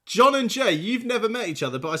John and Jay, you've never met each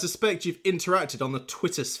other, but I suspect you've interacted on the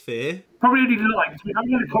Twitter sphere. Probably only liked. We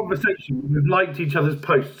haven't had a conversation. We've liked each other's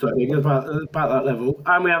posts. I think about that level,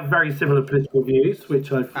 and we have very similar political views,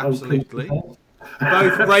 which I'm pleased to Absolutely. say.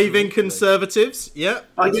 Both raving conservatives. Yeah,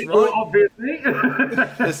 that's right. Obviously.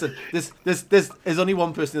 Listen, there's only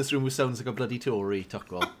one person in this room who sounds like a bloody Tory,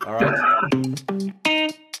 Tuckwell. All right.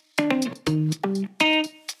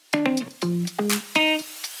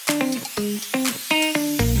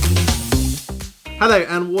 Hello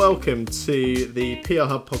and welcome to the PR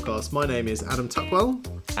Hub podcast. My name is Adam Tuckwell.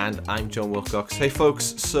 And I'm John Wilcox. Hey folks,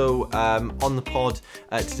 so on the pod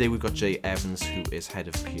today we've got Jay Evans, who is head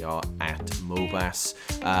of PR at Mobas.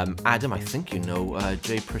 Adam, I think you know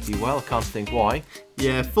Jay pretty well, I can't think why.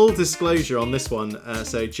 Yeah, full disclosure on this one.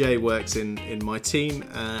 So Jay works in my team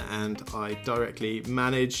and I directly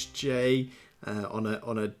manage Jay on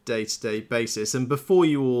a day-to-day basis. And before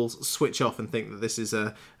you all switch off and think that this is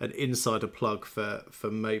an insider plug for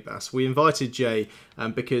Mobas, we invited Jay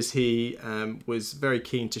because he was very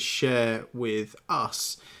keen to share with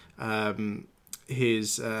us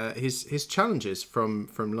his challenges from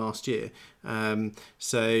last year.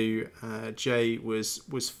 So Jay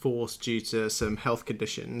was forced due to some health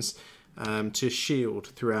conditions to shield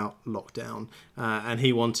throughout lockdown, and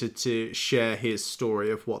he wanted to share his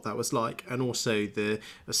story of what that was like, and also the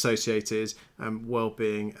associated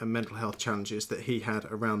well-being and mental health challenges that he had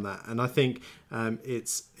around that. And I think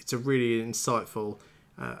it's a really insightful,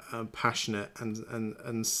 passionate,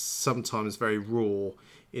 and sometimes very raw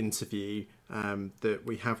interview that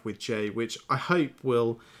we have with Jay, which I hope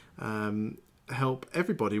will help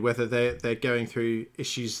everybody, whether they're going through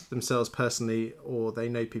issues themselves personally, or they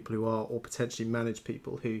know people who are, or potentially manage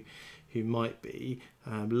people who might be.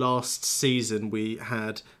 Last season we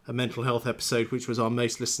had a mental health episode, which was our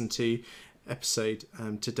most listened to episode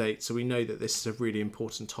to date, so we know that this is a really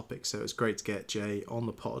important topic. So it's great to get Jay on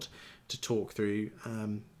the pod to talk through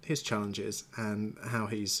his challenges and how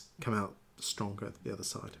he's come out stronger the other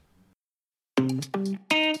side.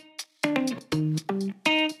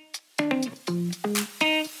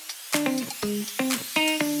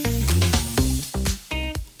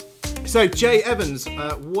 So, Jay Evans,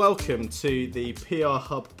 welcome to the PR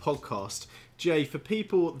Hub podcast. Jay, for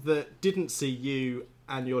people that didn't see you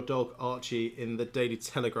and your dog Archie in the Daily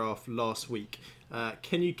Telegraph last week,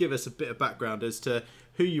 can you give us a bit of background as to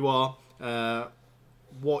who you are,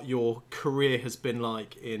 what your career has been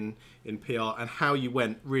like in PR, and how you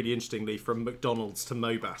went, really interestingly, from McDonald's to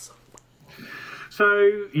Mobas?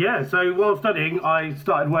 So while studying, I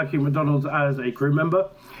started working at McDonald's as a crew member.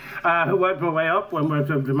 I worked my way up, went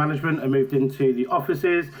over to management and moved into the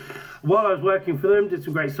offices. While I was working for them, did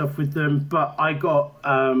some great stuff with them, but I got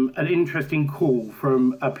an interesting call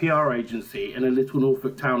from a PR agency in a little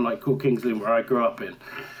Norfolk town called Kingsley, where I grew up in,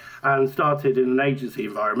 and started in an agency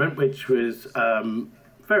environment, which was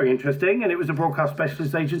very interesting. And it was a broadcast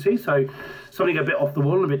specialist agency, so something a bit off the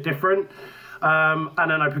wall, a bit different.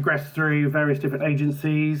 And then I progressed through various different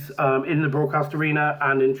agencies in the broadcast arena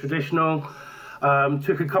and in traditional.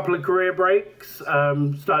 Took a couple of career breaks,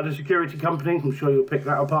 started a security company. I'm sure you'll pick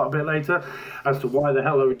that apart a bit later as to why the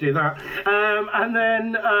hell I would do that. And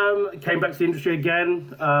then came back to the industry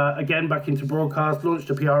again back into broadcast, launched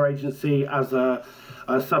a PR agency as a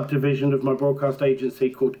subdivision of my broadcast agency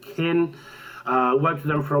called Kin. Worked with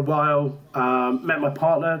them for a while, met my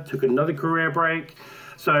partner, took another career break.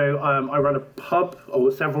 So I ran a pub,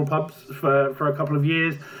 or several pubs, for a couple of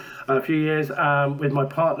years, a few years with my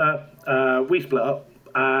partner. We split up,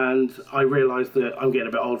 and I realised that I'm getting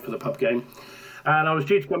a bit old for the pub game, and I was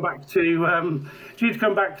due to come back to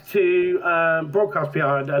broadcast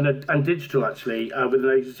PR and digital, actually, with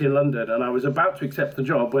an agency in London. And I was about to accept the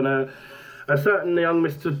job when a certain young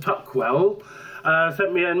Mr. Tuckwell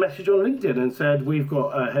sent me a message on LinkedIn and said, "We've got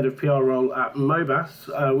a head of PR role at Mobas,"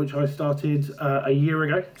 which I started a year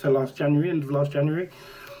ago, so end of last January.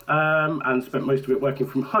 And spent most of it working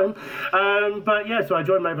from home. So I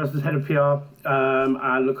joined Mobas as head of PR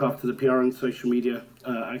and look after the PR and social media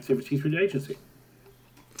activities through the agency.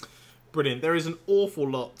 Brilliant. There is an awful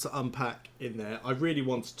lot to unpack in there. I really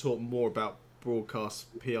want to talk more about broadcast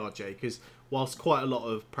PR, Jay, because whilst quite a lot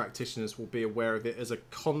of practitioners will be aware of it as a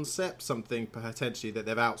concept, something potentially that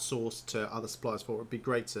they've outsourced to other suppliers for, it would be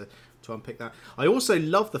great to unpick that. I also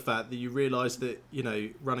love the fact that you realised that,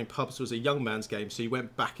 running pubs was a young man's game, so you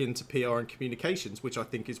went back into PR and communications, which I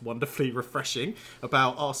think is wonderfully refreshing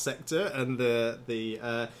about our sector and the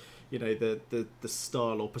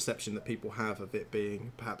style or perception that people have of it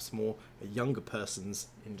being perhaps more a younger person's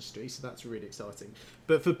industry. So that's really exciting.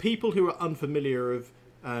 But for people who are unfamiliar of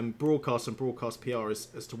broadcast and broadcast PR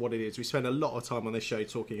as to what it is. We spend a lot of time on this show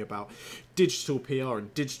talking about digital PR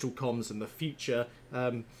and digital comms and the future.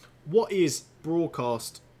 What is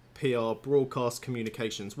broadcast PR, broadcast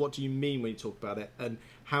communications? What do you mean when you talk about it? And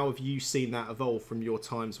how have you seen that evolve from your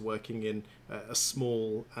times working in a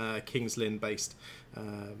small Kings Lynn-based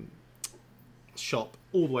shop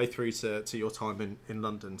all the way through to your time in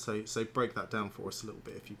London? So break that down for us a little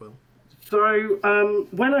bit, if you will. So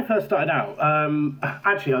when I first started out,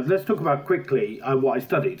 actually, let's talk about quickly what I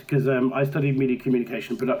studied, because I studied media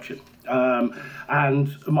communication production,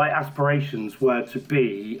 and my aspirations were to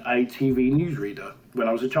be a TV newsreader when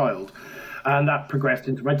I was a child. And that progressed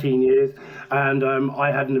into my teen years, and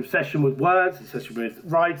I had an obsession with words, obsession with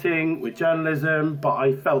writing, with journalism, but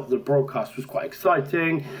I felt that broadcast was quite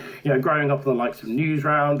exciting. You know, growing up on the likes of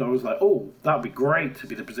Newsround, I was like, oh, that would be great to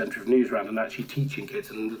be the presenter of Newsround and actually teaching kids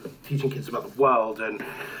about the world and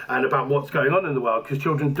about what's going on in the world, because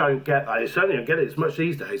children don't get that. They certainly don't get it as much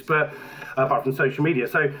these days, but apart from social media.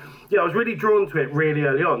 So, yeah, I was really drawn to it really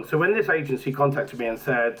early on. So when this agency contacted me and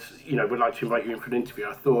said, you know, we'd like to invite you in for an interview,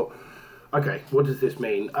 I thought, okay, what does this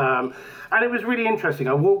mean? And it was really interesting.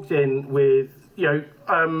 I walked in with,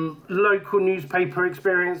 local newspaper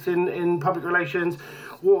experience in public relations,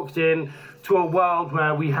 walked in to a world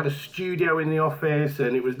where we had a studio in the office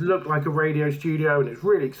and it looked like a radio studio and it was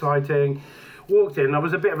really exciting. Walked in, I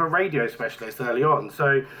was a bit of a radio specialist early on.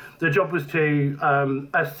 So the job was to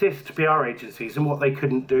assist PR agencies in what they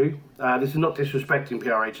couldn't do. This is not disrespecting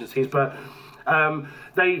PR agencies, but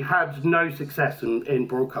they had no success in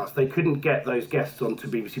broadcast. They couldn't get those guests onto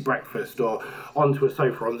BBC Breakfast or onto a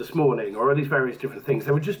sofa on This Morning or all these various different things.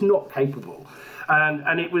 They were just not capable.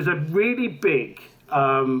 And it was a really big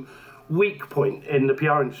weak point in the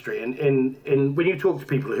PR industry. And in when you talk to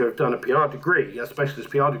people who have done a PR degree, a specialist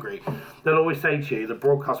PR degree, they'll always say to you that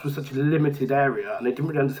broadcast was such a limited area and they didn't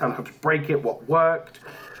really understand how to break it, what worked.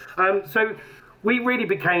 So we really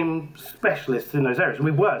became specialists in those areas, and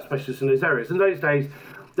we were specialists in those areas. In those days,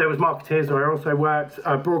 there was Marketeers, where I also worked,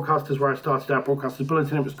 Broadcasters, where I started out, Broadcasters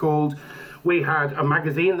Bulletin, it was called. We had a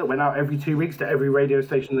magazine that went out every 2 weeks to every radio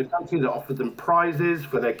station in the country that offered them prizes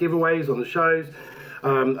for their giveaways on the shows,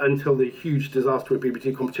 until the huge disaster with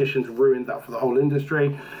BBC competitions ruined that for the whole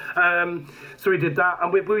industry. So we did that,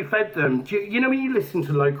 and we fed them. You know when you listen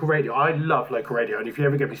to local radio? I love local radio, and if you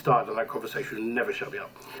ever get me started on that conversation, you'll never shut me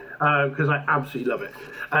up, because I absolutely love it.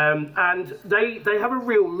 And they have a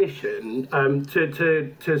real mission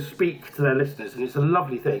to speak to their listeners, and it's a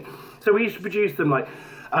lovely thing. So we used to produce them like,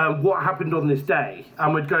 what happened on this day,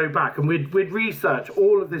 and we'd go back and we'd research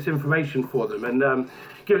all of this information for them and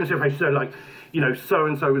give them information. So like,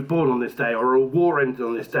 so-and-so was born on this day, or a war ended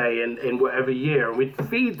on this day in whatever year, and we'd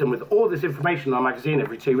feed them with all this information in our magazine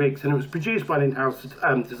every 2 weeks, and it was produced by an in-house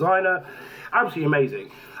designer. Absolutely amazing.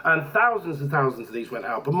 And thousands of these went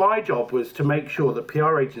out. But my job was to make sure that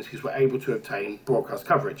PR agencies were able to obtain broadcast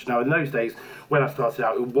coverage. Now, in those days, when I started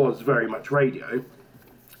out, it was very much radio.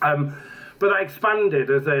 But I expanded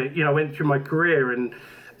as I went through my career,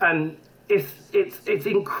 and it's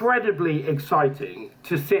incredibly exciting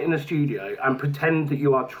to sit in a studio and pretend that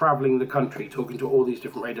you are traveling the country talking to all these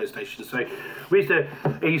different radio stations. So it's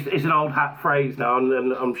an old hat phrase now,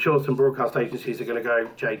 and I'm sure some broadcast agencies are going to go,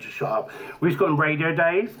 Jay, just shut up. We've got radio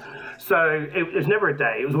days. So it was never a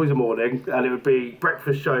day, it was always a morning, and it would be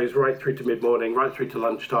breakfast shows right through to mid-morning, right through to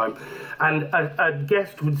lunchtime. And a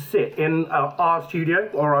guest would sit in our studio,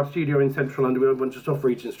 or our studio in central London, we went just off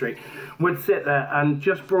Regent Street, would sit there and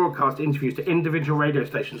just broadcast interviews to individual radio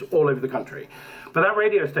stations all over the country. But that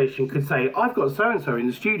radio station could say, I've got so-and-so in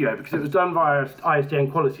the studio, because it was done via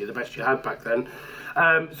ISDN quality, the best you had back then.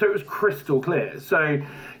 So it was crystal clear. So,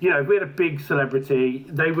 if we had a big celebrity,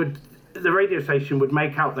 the radio station would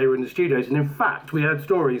make out they were in the studios. And in fact, we heard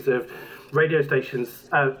stories of radio stations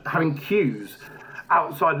having queues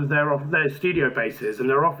outside of their studio bases and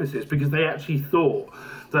their offices, because they actually thought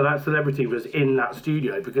that celebrity was in that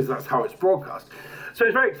studio, because that's how it's broadcast. So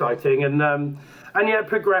it's very exciting, and it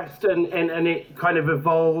progressed, and it kind of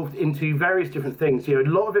evolved into various different things. A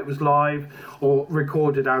lot of it was live or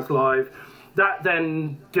recorded as live. That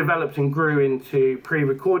then developed and grew into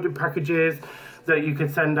pre-recorded packages that you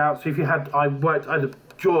could send out. So if you had, I had the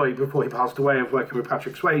joy before he passed away of working with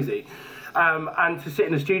Patrick Swayze, and to sit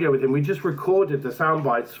in the studio with him, we just recorded the sound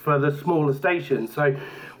bites for the smaller stations. So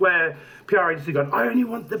where PR agency gone, I only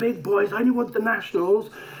want the big boys, I only want the nationals.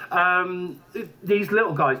 These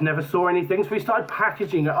little guys never saw anything, so we started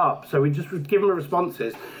packaging it up. So we just would give them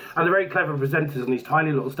responses, And the very clever presenters on these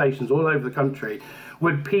tiny little stations all over the country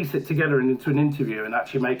would piece it together into an interview and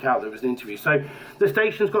actually make out there was an interview. So the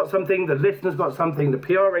station's got something, the listeners got something, the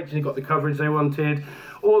PR agency got the coverage they wanted,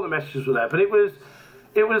 all the messages were there. But it was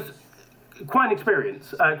quite an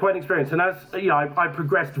experience, And as you know, I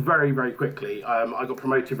progressed very, very quickly. I got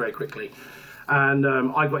promoted very quickly. And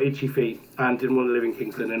I got itchy feet and didn't want to live in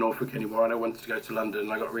Kingsland in Norfolk anymore. And I wanted to go to London,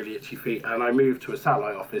 and I got really itchy feet. And I moved to a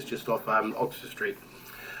satellite office just off Oxford Street.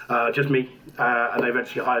 Just me. And they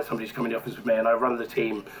eventually hired somebody to come in the office with me, and I run the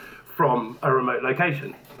team from a remote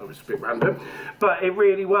location. That was a bit random, but it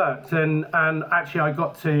really worked. And actually I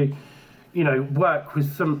got to, you know, work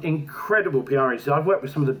with some incredible PR agencies. I've worked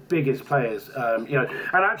with some of the biggest players, you know,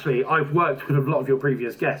 and actually I've worked with a lot of your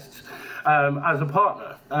previous guests as a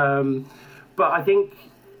partner. But I think,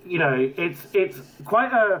 you know, it's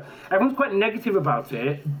quite everyone's quite negative about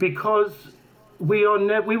it because we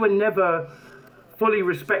were never fully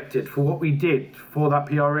respected for what we did for that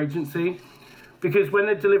PR agency, because when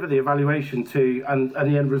they deliver the evaluation to and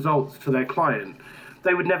the end results to their client,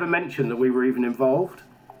 they would never mention that we were even involved.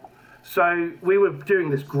 So we were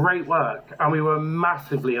doing this great work and we were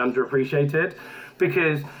massively underappreciated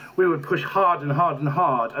because we would push hard and hard and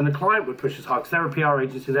hard, and the client would push us hard because they're a PR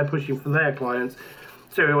agency, they're pushing for their clients.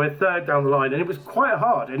 So we were third down the line, and it was quite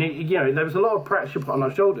hard, and you know, there was a lot of pressure put on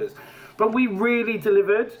our shoulders, but we really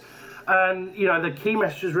delivered. And you know, the key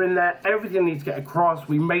messages were in there, everything needs to get across.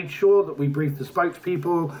 We made sure that we briefed the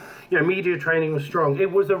spokespeople, you know, media training was strong.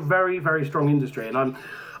 It was a very, very strong industry, and I'm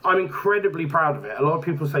incredibly proud of it. A lot of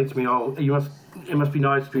people say to me, oh, it must be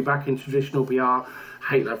nice to be back in traditional PR.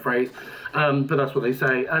 Hate that phrase, but that's what they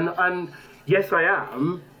say. And yes, I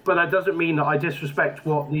am, but that doesn't mean that I disrespect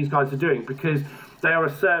what these guys are doing, because they are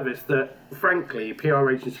a service that, frankly, PR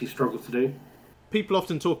agencies struggle to do. People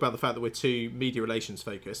often talk about the fact that we're too media relations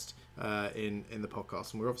focused in the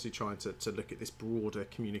podcast, and we're obviously trying to look at this broader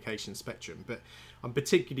communication spectrum. But I'm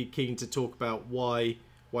particularly keen to talk about why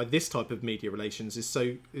this type of media relations is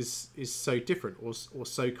so different or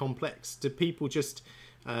so complex. Do people just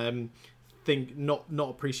think not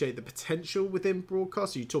appreciate the potential within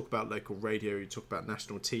broadcast? You talk about local radio, you talk about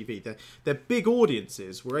national TV. They're big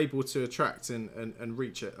audiences. We're able to attract and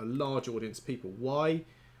reach a large audience of people.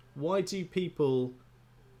 Why do people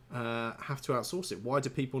have to outsource it? Why do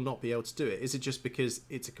people not be able to do it? Is it just because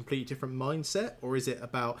it's a completely different mindset, or is it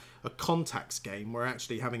about a contacts game where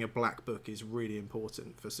actually having a black book is really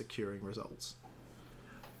important for securing results?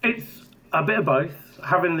 It's a bit of both.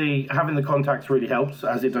 Having the contacts really helps,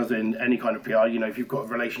 as it does in any kind of PR. You know, if you've got a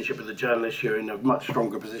relationship with a journalist, you're in a much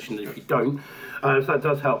stronger position than if you don't. So that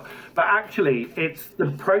does help. But actually, it's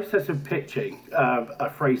the process of pitching. A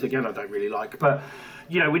phrase, again, I don't really like. But,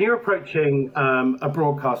 you know, when you're approaching a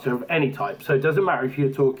broadcaster of any type, so it doesn't matter if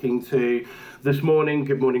you're talking to This Morning,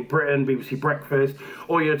 Good Morning Britain, BBC Breakfast,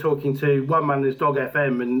 or you're talking to One Man This Dog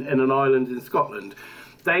FM in an island in Scotland.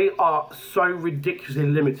 They are so ridiculously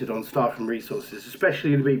limited on staff and resources,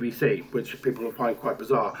 especially in the BBC, which people will find quite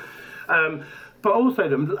bizarre. But also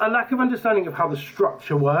a lack of understanding of how the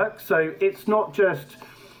structure works. So it's not just,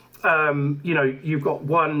 you know, you've got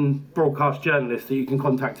one broadcast journalist that you can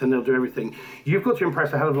contact and they'll do everything. You've got to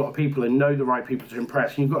impress a hell of a lot of people and know the right people to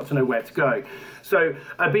impress, and you've got to know where to go. So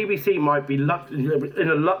a BBC might be in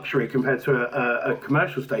a luxury compared to a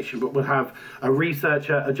commercial station, but will have a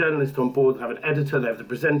researcher, a journalist on board, they have an editor, they have the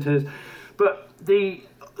presenters. But the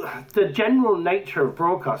general nature of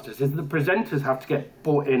broadcasters is the presenters have to get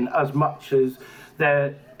bought in as much as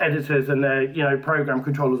their editors and their, you know, program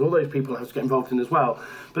controllers, all those people have to get involved in as well.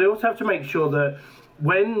 But they also have to make sure that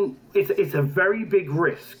when it's a very big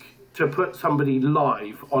risk to put somebody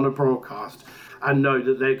live on a broadcast and know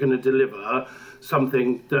that they're going to deliver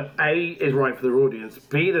something that A, is right for their audience,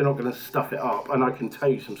 B, they're not going to stuff it up, and I can tell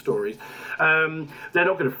you some stories. They're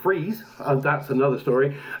not going to freeze, that's another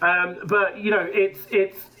story. But, you know,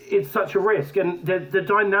 it's such a risk, and the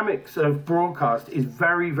dynamics of broadcast is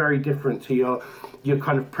very, very different to your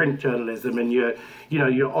kind of print journalism and your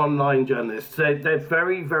online journalists. They're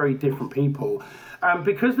very, very different people.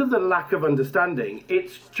 Because of the lack of understanding,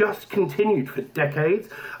 it's just continued for decades.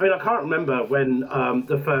 I mean, I can't remember when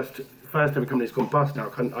the first ever company's gone bust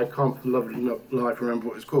now. I can't for the love of life remember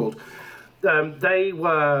what it's called. They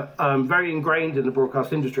were very ingrained in the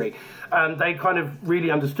broadcast industry, and they kind of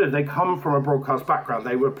really understood. They come from a broadcast background.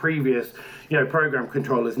 They were previous, you know, program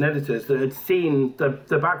controllers and editors that had seen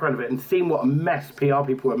the background of it and seen what a mess PR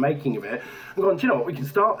people were making of it, and gone, do you know what, we can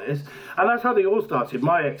start this. And that's how they all started.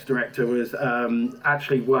 My ex-director was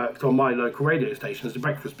actually worked on my local radio station as a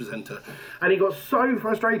breakfast presenter, and he got so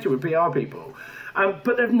frustrated with PR people.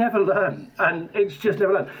 But they've never learned, and it's just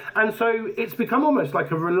never learned. And so it's become almost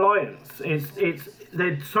like a reliance.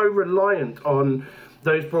 They're so reliant on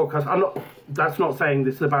those broadcasts. That's not saying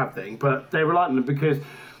this is a bad thing, but they're reliant on them because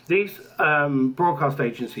these broadcast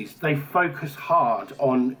agencies, they focus hard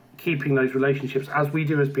on keeping those relationships, as we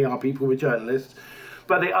do as PR people with journalists.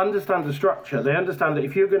 But they understand the structure. They understand that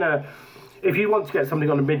if you want to get something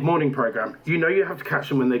on a mid-morning program, you have to catch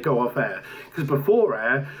them when they go off air. Because before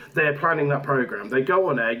air, they're planning that program. They go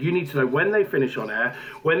on air. You need to know when they finish on air,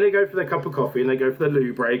 when they go for their cup of coffee and they go for the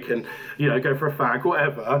loo break and, go for a fag,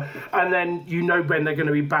 whatever. And then when they're going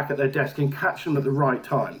to be back at their desk and catch them at the right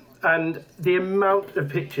time. And the amount of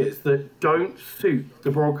pitches that don't suit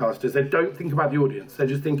the broadcasters, they don't think about the audience. They're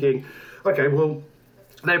just thinking, okay, well,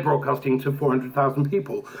 they're broadcasting to 400,000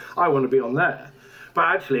 people. I want to be on there. But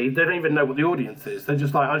actually, they don't even know what the audience is. They're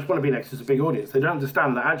just like, I just want to be next to a big audience. They don't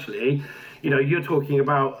understand that actually, you're talking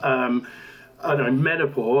about,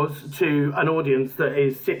 menopause to an audience that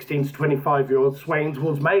is 16 to 25-year-olds swaying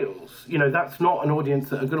towards males. That's not an audience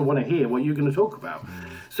that are going to want to hear what you're going to talk about.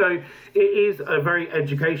 So it is a very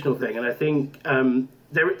educational thing. And I think I'm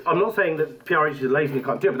not saying that PR agencies are lazy and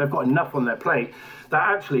can't do it, but they've got enough on their plate that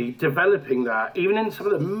actually developing that, even in some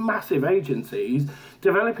of the massive agencies,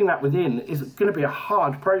 developing that within is going to be a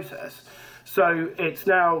hard process. So it's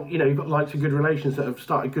now, you've got likes of Good Relations that have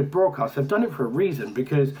started good broadcasts. They've done it for a reason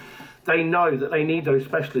because they know that they need those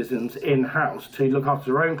specialisms in-house to look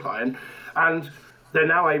after their own client, and they're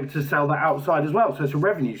now able to sell that outside as well. So it's a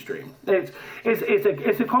revenue stream. It's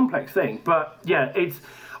a complex thing, but yeah,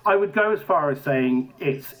 I would go as far as saying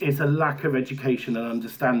it's a lack of education and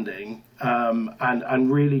understanding,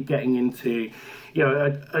 and really getting into,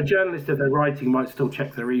 a journalist, if they're writing, might still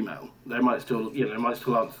check their email. They might still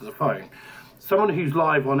answer the phone. Someone who's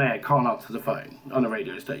live on air can't answer the phone on a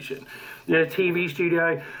radio station. TV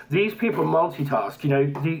studio, these people multitask.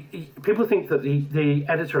 People think that the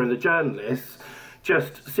editor and the journalists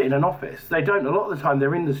just sit in an office. They don't. A lot of the time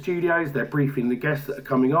they're in the studios, they're briefing the guests that are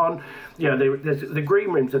coming on. The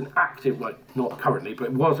green room's an active, well, not currently, but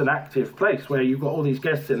it was an active place where you've got all these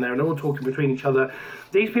guests in there and they're all talking between each other.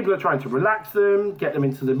 These people are trying to relax them, get them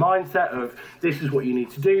into the mindset of this is what you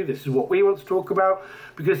need to do, this is what we want to talk about.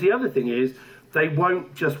 Because the other thing is, they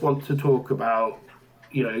won't just want to talk about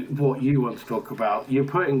what you want to talk about. You're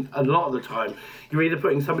putting, a lot of the time, you're either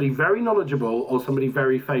putting somebody very knowledgeable or somebody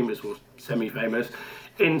very famous or semi-famous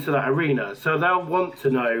into that arena. So they'll want to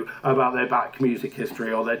know about their back music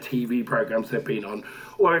history or their TV programs they've been on.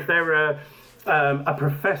 Or if they're a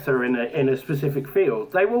professor in a specific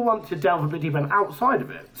field, they will want to delve a bit deeper outside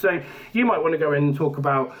of it. So you might want to go in and talk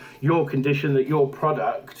about your condition, that your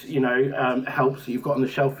product, helps, you've got on the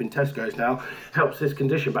shelf in Tesco's now, helps this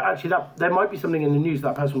condition. But actually there might be something in the news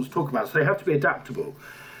that person wants to talk about. So they have to be adaptable.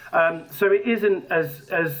 So it isn't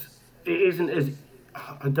as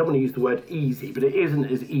I don't want to use the word easy, but it isn't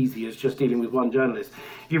as easy as just dealing with one journalist.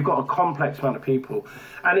 You've got a complex amount of people,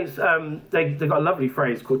 and it's they've got a lovely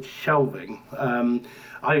phrase called shelving.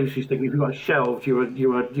 I usually think if you got shelved,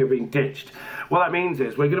 you're being ditched. What that means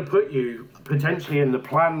is we're going to put you potentially in the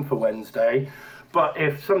plan for Wednesday, but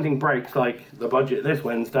if something breaks like the budget this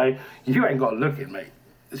Wednesday, you ain't got to look at me.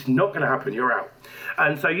 It's not going to happen. You're out.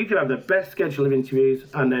 And so you can have the best schedule of interviews,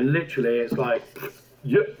 and then literally it's like,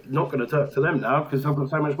 you're not going to talk to them now because I've got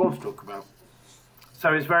so much more to talk about.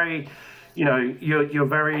 So it's very, you're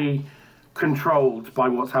very controlled by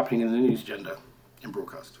what's happening in the news agenda in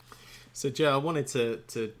broadcast. So Joe, I wanted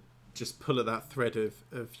to just pull at that thread of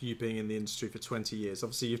you being in the industry for 20 years.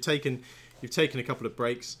 Obviously, you've taken a couple of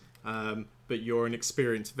breaks, but you're an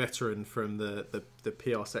experienced veteran from the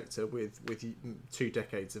PR sector with 2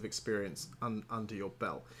 decades of experience under your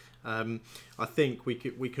belt. I think we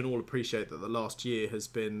can all appreciate that the last year has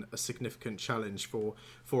been a significant challenge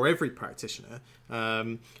for every practitioner.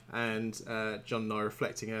 And John and I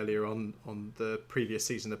reflecting earlier on the previous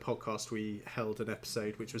season of the podcast, we held an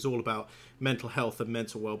episode which was all about mental health and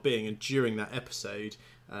mental well-being. And during that episode,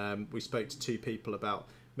 we spoke to 2 people about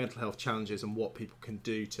mental health challenges and what people can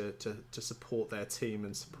do to support their team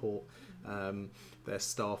and support their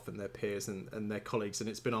staff and their peers and their colleagues. And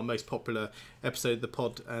it's been our most popular episode of the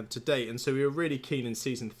pod to date. And so we were really keen in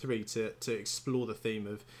season 3 to explore the theme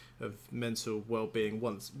of mental well-being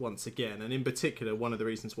once again. And in particular, one of the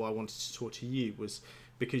reasons why I wanted to talk to you was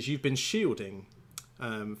because you've been shielding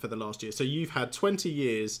for the last year. So you've had 20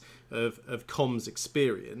 years of comms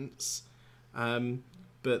experience,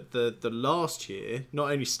 but the last year,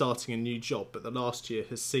 not only starting a new job, but the last year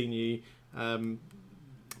has seen you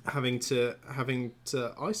having to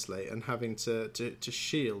isolate and having to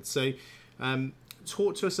shield. So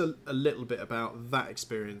talk to us a little bit about that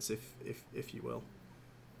experience, if you will.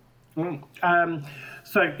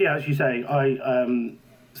 So yeah, as you say, I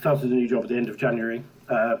started a new job at the end of January.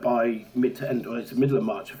 By middle of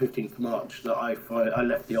March, the 15th of March, that I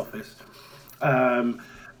left the office, and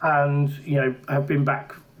have been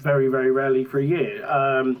back very, very rarely for a year.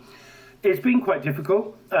 It's been quite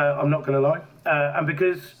difficult. I'm not going to lie, and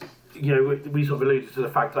because we sort of alluded to the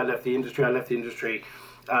fact that I left the industry. I left the industry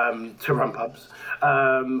to run pubs,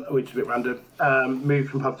 which is a bit random. Moved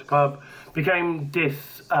from pub to pub, became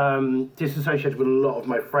disassociated with a lot of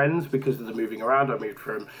my friends because of the moving around. I moved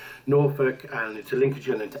from Norfolk and into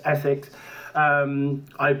Lincolnshire and into Essex.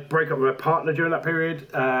 I broke up with my partner during that period.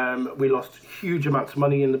 We lost huge amounts of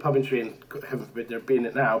money in the pub industry, and heaven forbid there being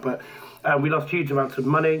it now, but we lost huge amounts of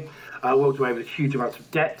money. Walked away with huge amounts of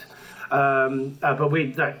debt, but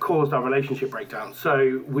that caused our relationship breakdown.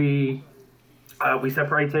 So we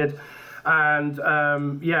separated, and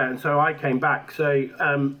and so I came back. So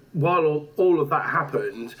while all of that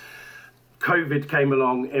happened, COVID came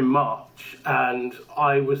along in March, and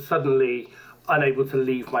I was suddenly unable to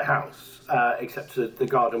leave my house, except to the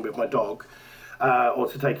garden with my dog, or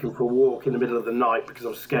to take him for a walk in the middle of the night because I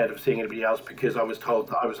was scared of seeing anybody else, because I was told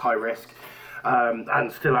that I was high risk,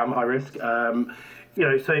 and still am high risk.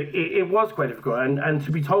 So it was quite difficult, and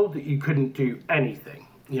to be told that you couldn't do anything.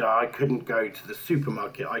 I couldn't go to the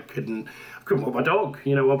supermarket. I couldn't walk my dog.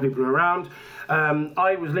 While people were around,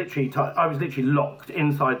 I was literally locked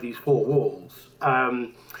inside these four walls,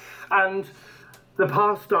 and the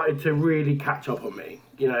past started to really catch up on me.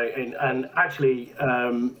 And actually,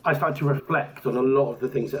 I started to reflect on a lot of the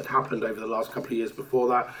things that had happened over the last couple of years before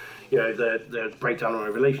that. The breakdown of my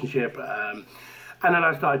relationship, and then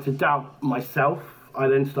I started to doubt myself. I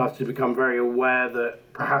then started to become very aware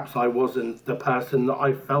that perhaps I wasn't the person that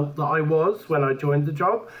I felt that I was when I joined the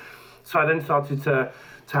job. So I then started to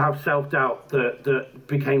have self-doubt that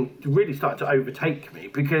really started to overtake me,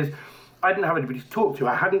 because I didn't have anybody to talk to.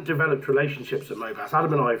 I hadn't developed relationships at Mobas.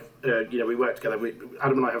 Adam and I, we work together.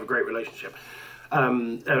 Adam and I have a great relationship.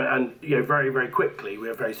 And very, very quickly, we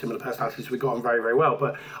have very similar personalities. We got on very, very well.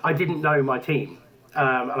 But I didn't know my team,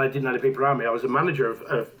 and I didn't know the people around me. I was a manager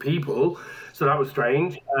of people, so that was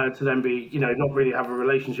strange to then be, not really have a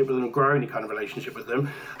relationship with them, grow any kind of relationship with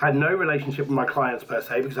them. I had no relationship with my clients per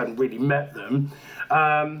se, because I hadn't really met them.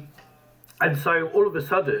 And so all of a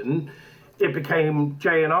sudden, it became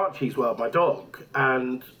Jay and Archie's world, my dog,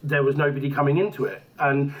 and there was nobody coming into it.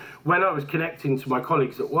 And when I was connecting to my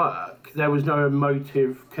colleagues at work, there was no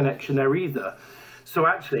emotive connection there either. So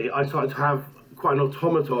actually, I started to have quite an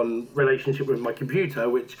automaton relationship with my computer,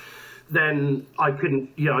 which then I couldn't,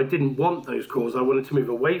 I didn't want those calls. I wanted to move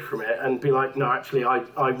away from it and be like, no, actually,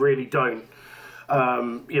 I really don't.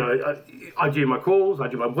 I do my calls, I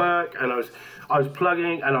do my work, and I was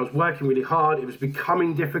plugging and I was working really hard. It was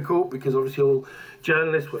becoming difficult because obviously all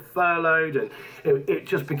journalists were furloughed, and it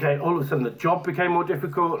just became, all of a sudden the job became more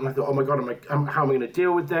difficult, and I thought, oh my God, how am I going to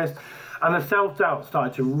deal with this? And the self-doubt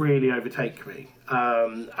started to really overtake me.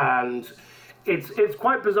 And it's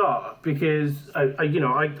quite bizarre, because I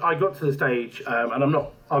got to the stage, and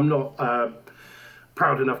I'm not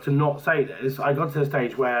proud enough to not say this. I got to the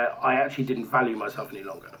stage where I actually didn't value myself any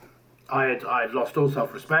longer. I had lost all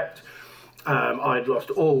self-respect. I'd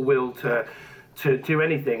lost all will to do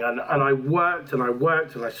anything, and I worked and I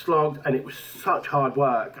worked and I slogged, and it was such hard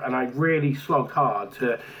work, and I really slogged hard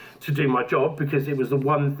to do my job, because it was the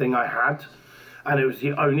one thing I had, and it was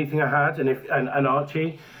the only thing I had. And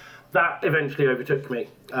Archie, that eventually overtook me,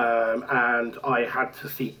 and I had to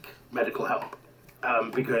seek medical help,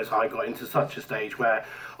 because I got into such a stage where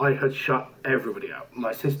I had shut everybody out.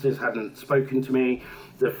 My sisters hadn't spoken to me,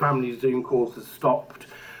 the family's Zoom calls had stopped,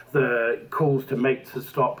 the calls to mates had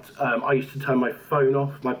stopped. I used to turn my phone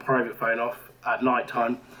off, my private phone off at night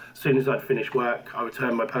time. As soon as I'd finished work, I would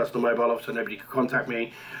turn my personal mobile off so nobody could contact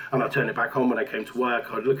me, and I'd turn it back on when I came to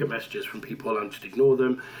work. I'd look at messages from people and just ignore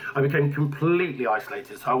them. I became completely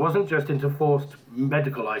isolated. So I wasn't just into forced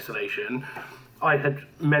medical isolation, I had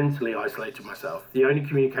mentally isolated myself. The only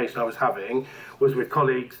communication I was having was with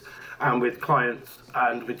colleagues and with clients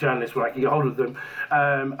and with journalists when I could get hold of them,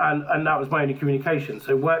 and that was my only communication.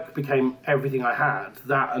 So work became everything I had,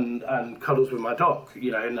 that and cuddles with my dog,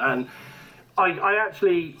 and I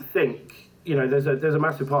actually think, there's a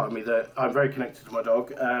massive part of me that I'm very connected to my dog.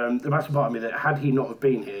 The massive part of me that, had he not have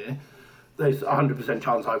been here, there's 100%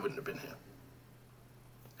 chance I wouldn't have been here.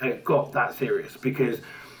 And it got that serious, because,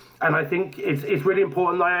 and I think it's really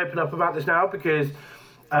important that I open up about this now, because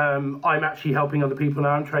I'm actually helping other people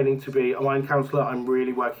now. I'm training to be a mind counsellor. I'm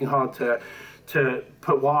really working hard to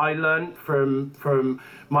put what I learned from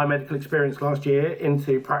my medical experience last year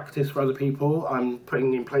into practice for other people. I'm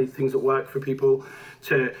putting in place things at work for people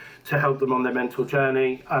to help them on their mental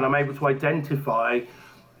journey, and I'm able to identify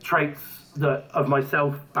traits that of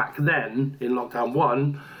myself back then in lockdown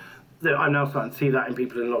 1 that I'm now starting to see that in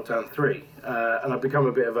people in lockdown 3, and I've become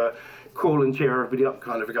a bit of a cool and cheer everybody up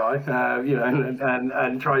kind of a guy,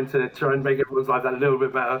 and trying to make everyone's life that a little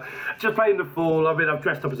bit better. Just playing the fool. I mean, I've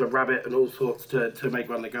dressed up as a rabbit and all sorts to make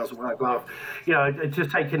one of the girls at work laugh.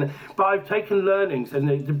 But I've taken learnings and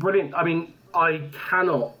the brilliant. I mean, I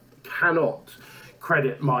cannot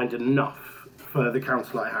credit Mind enough for the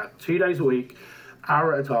counsel I had. 2 days a week,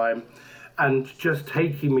 hour at a time, and just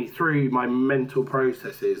taking me through my mental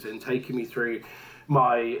processes and taking me through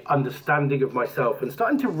my understanding of myself and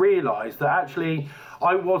starting to realise that actually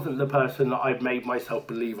I wasn't the person that I'd made myself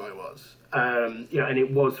believe I was. And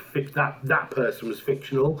it was that person was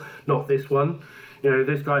fictional, not this one.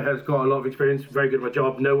 This guy has got a lot of experience, very good at my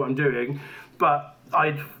job, know what I'm doing, but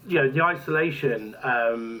the isolation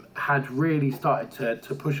had really started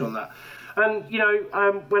to push on that. And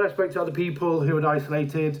when I spoke to other people who had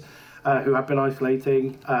isolated, who have been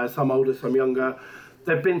isolating, some older, some younger,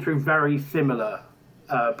 they've been through very similar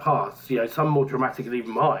paths, some more dramatic than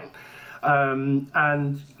even mine.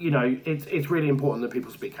 It's really important that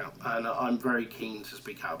people speak out, and I'm very keen to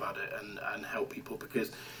speak out about it and help people,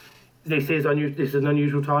 because this is an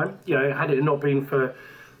unusual time. Had it not been for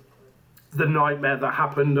the nightmare that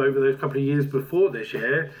happened over those couple of years before this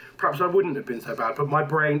year, perhaps I wouldn't have been so bad. But my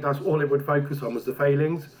brain, that's all it would focus on, was the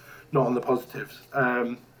failings, not on the positives.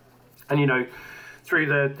 Through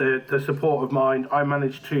the support of Mind, I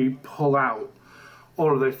managed to pull out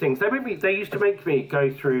all of those things. They used to make me go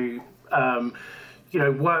through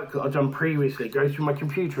work that I'd done previously, go through my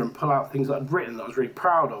computer and pull out things that I'd written that I was really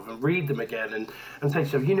proud of and read them again and say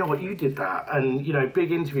to them, you did that. And,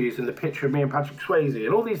 big interviews and the picture of me and Patrick Swayze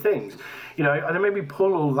and all these things, and they made me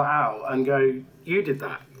pull all that out and go, you did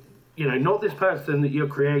that. Not this person that you're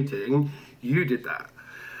creating, you did that.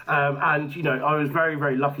 I was very,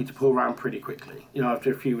 very lucky to pull around pretty quickly,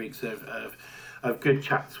 after a few weeks of good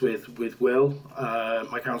chats with Will,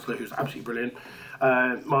 my counsellor, who's absolutely brilliant.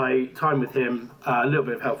 My time with him, a little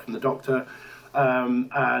bit of help from the doctor,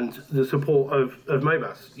 and the support of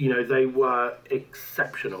Mobas. They were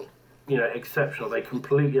exceptional. Exceptional. They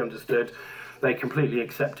completely understood. They completely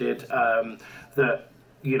accepted that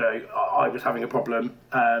I was having a problem,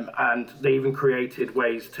 and they even created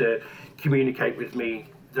ways to communicate with me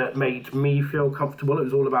that made me feel comfortable. It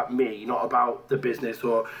was all about me, not about the business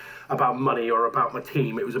or about money or about my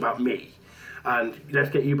team. It was about me. And let's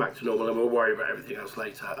get you back to normal and we'll worry about everything else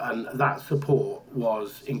later. And that support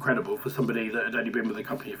was incredible for somebody that had only been with the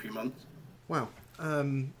company a few months. Wow.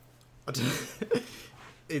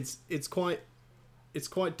 It's quite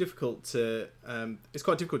difficult to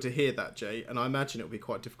hear that, Jay, and I imagine it'll be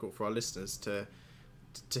quite difficult for our listeners to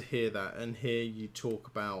hear that and hear you talk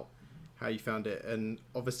about how you found it. And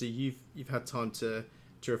obviously you've had time to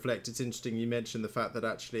reflect. It's interesting you mentioned the fact that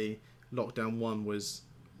actually lockdown 1 was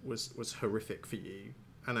horrific for you,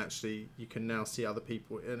 and actually you can now see other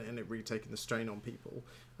people and it really taking the strain on people.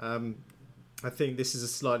 I think this is a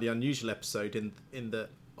slightly unusual episode in that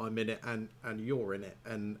I'm in it and you're in it,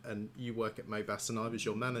 and you work at Mobas and I was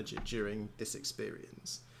your manager during this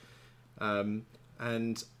experience.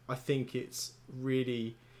 And I think it's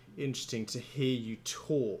really interesting to hear you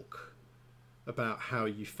talk about how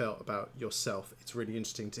you felt about yourself. It's really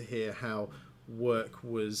interesting to hear how work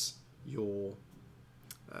was your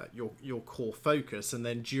core focus, and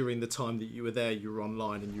then during the time that you were there, you were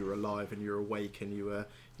online and you were alive and you were awake and you were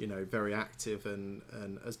very active and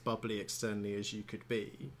as bubbly externally as you could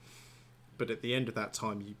be. But at the end of that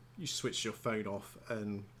time, you switched your phone off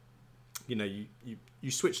and you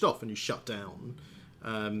switched off and you shut down.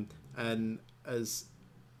 And as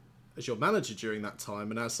your manager during that time,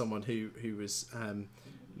 and as someone who was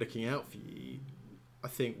looking out for you, I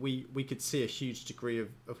think we could see a huge degree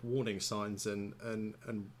of warning signs and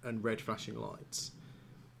red flashing lights.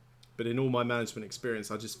 But in all my management experience,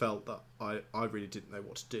 I just felt that I really didn't know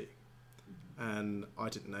what to do. And I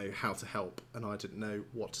didn't know how to help, and I didn't know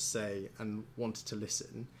what to say, and wanted to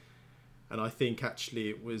listen. And I think actually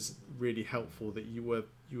it was really helpful that you were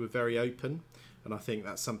very open. And I think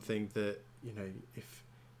that's something that,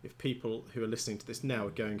 if people who are listening to this now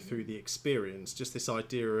are going through the experience, just this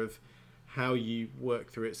idea of how you work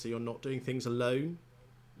through it, so you're not doing things alone,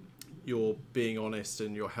 you're being honest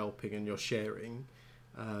and you're helping and you're sharing,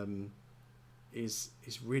 is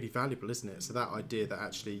really valuable, isn't it? So that idea that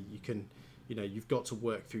actually you you've got to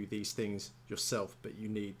work through these things yourself, but you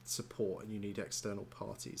need support and you need external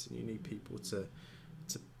parties and you need people to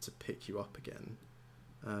pick you up again.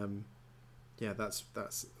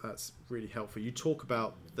 That's really helpful. You talk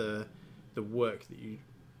about the work that you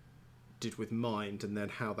did with Mind and then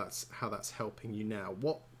how that's helping you now.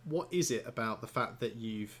 What is it about the fact that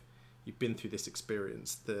you've been through this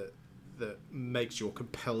experience that makes you or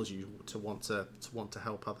compels you to want to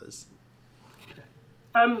help others?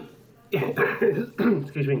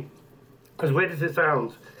 Excuse me. As weird as it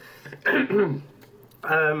sounds,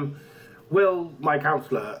 Will, my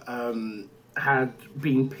counsellor, had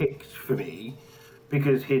been picked for me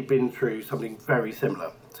because he'd been through something very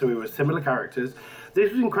similar. So we were similar characters.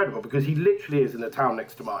 This was incredible because he literally is in the town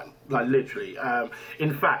next to mine, like literally.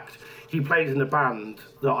 In fact, he plays in a band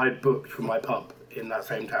that I booked from my pub in that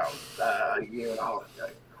same town a year and a half ago.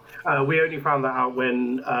 We only found that out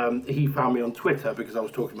when he found me on Twitter because I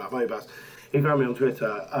was talking about Mobas. He found me on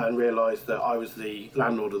Twitter and realised that I was the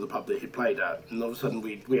landlord of the pub that he played at, and all of a sudden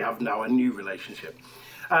we have now a new relationship.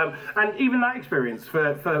 And even that experience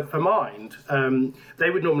for Mind, they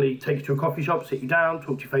would normally take you to a coffee shop, sit you down,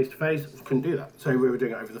 talk to you face to face. Couldn't do that, so we were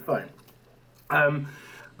doing it over the phone.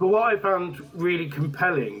 But what I found really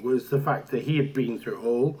compelling was the fact that he had been through it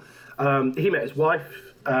all. He met his wife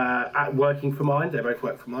at working for Mind. They both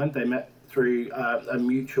worked for Mind. They met through a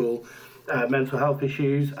mutual mental health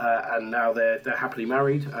issues, and now they're happily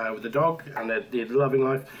married with a dog, and they're loving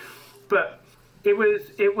life. But it was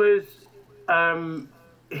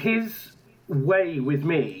his way with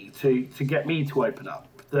me to get me to open up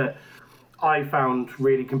that I found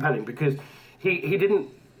really compelling, because he didn't,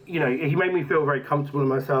 he made me feel very comfortable in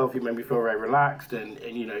myself. He made me feel very relaxed, and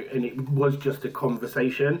it was just a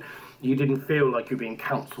conversation. You didn't feel like you were being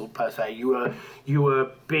counselled per se. You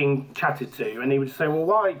were being chatted to, and he would say, well,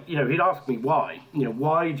 why? He'd ask me why.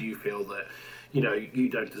 Why do you feel that you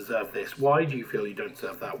don't deserve this? Why do you feel you don't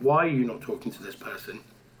deserve that? Why are you not talking to this person?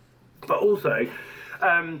 But also,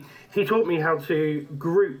 he taught me how to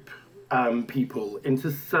group people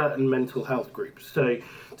into certain mental health groups, so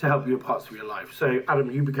to help you with parts of your life. So Adam,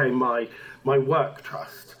 you became my work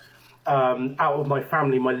trust. Out of my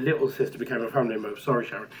family, my little sister became a family member. Sorry,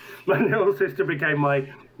 Sharon. My little sister became my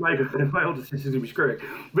older sister's gonna be screwing.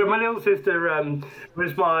 But my little sister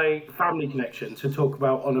was my family connection to talk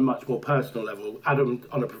about on a much more personal level. Adam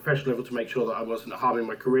on a professional level, to make sure that I wasn't harming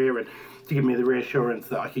my career, and to give me the reassurance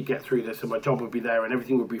that I could get through this and my job would be there and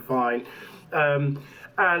everything would be fine.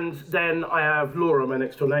 And then I have Laura, my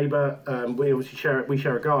next door neighbour. We obviously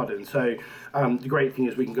share a garden. So the great thing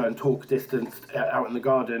is we can go and talk distance out in the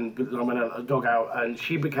garden. But I went a dog out, and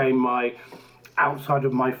she became my outside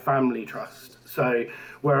of my family trust. So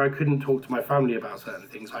where I couldn't talk to my family about certain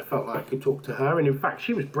things, I felt like I could talk to her. And in fact,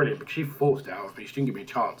 she was brilliant because she forced it out of me. She didn't give me a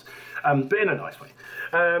chance, but in a nice way.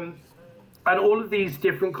 And all of these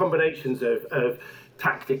different combinations of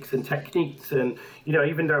tactics and techniques, and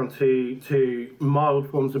even down to mild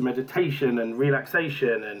forms of meditation and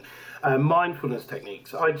relaxation and mindfulness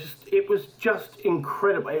techniques. It was just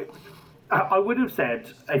incredible. I would have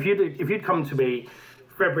said, if you'd come to me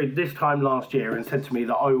February this time last year and said to me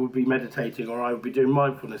that I would be meditating or I would be doing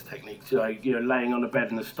mindfulness techniques, laying on a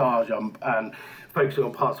bed in a star jump and focusing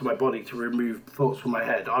on parts of my body to remove thoughts from my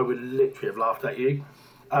head, I would literally have laughed at you.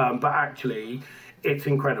 But actually, it's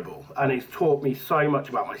incredible, and it's taught me so much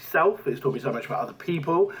about myself. It's taught me so much about other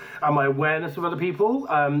people and my awareness of other people.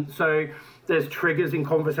 So there's triggers in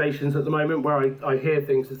conversations at the moment where I hear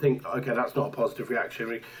things and think, okay, that's not a positive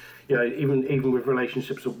reaction. Even with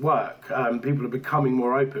relationships at work, people are becoming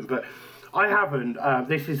more open. But I haven't.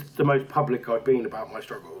 This is the most public I've been about my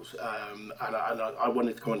struggles, and I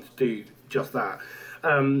wanted to come on to do just that.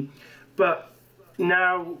 But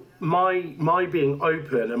now my being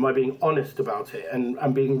open and my being honest about it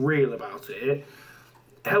and being real about it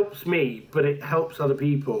helps me, but it helps other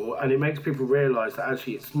people, and it makes people realise that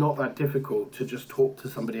actually it's not that difficult to just talk to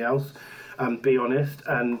somebody else and be honest.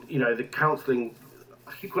 And the counselling,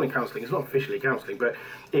 I keep calling it counselling, it's not officially counselling, but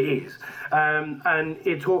it is. And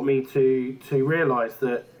it taught me to realise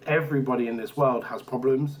that everybody in this world has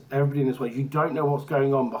problems. Everybody in this world, you don't know what's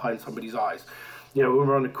going on behind somebody's eyes. When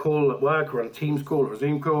we're on a call at work or on a Teams call or a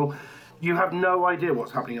Zoom call, you have no idea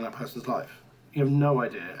what's happening in that person's life. You have no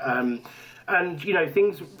idea. And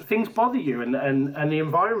things bother you, and the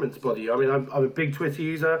environments bother you. I mean, I'm a big Twitter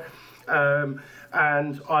user,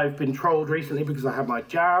 and I've been trolled recently because I had my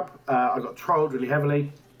jab. I got trolled really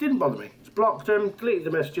heavily. Didn't bother me. Just blocked them, deleted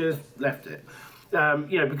the messages, left it.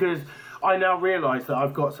 Because I now realise that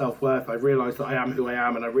I've got self-worth. I realise that I am who I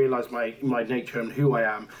am, and I realise my nature and who I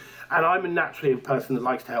am. And I'm naturally a person that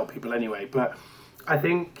likes to help people anyway, but I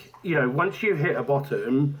think, once you hit a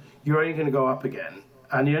bottom, you're only going to go up again.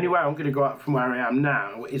 And the only way I'm going to go up from where I am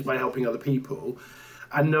now is by helping other people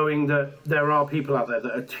and knowing that there are people out there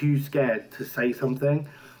that are too scared to say something.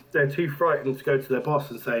 They're too frightened to go to their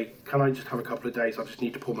boss and say, can I just have a couple of days? I just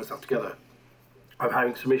need to pull myself together. I'm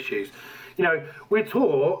having some issues. We're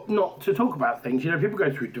taught not to talk about things. People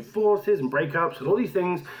go through divorces and breakups and all these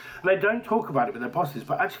things, and they don't talk about it with their bosses,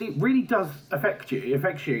 but actually it really does affect you. It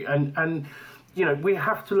affects you. And we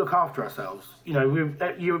have to look after ourselves.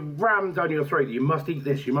 You're rammed down your throat. You must eat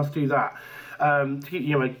this, you must do that.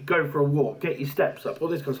 Go for a walk, get your steps up, all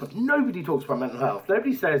this kind of stuff. Nobody talks about mental health.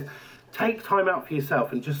 Nobody says, take time out for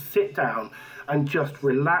yourself and just sit down and just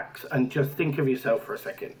relax and just think of yourself for a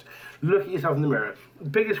second. Look at yourself in the mirror. The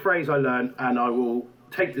biggest phrase I learned, and I will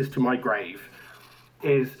take this to my grave,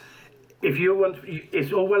 is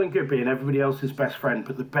it's all well and good being everybody else's best friend,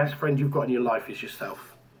 but the best friend you've got in your life is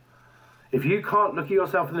yourself. If you can't look at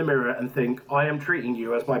yourself in the mirror and think, I am treating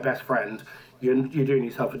you as my best friend, you're doing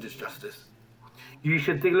yourself a disjustice. You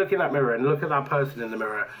should look in that mirror and look at that person in the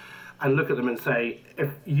mirror and look at them and say, if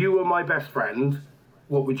you were my best friend,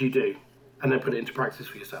 what would you do? And then put it into practice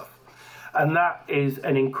for yourself. And that is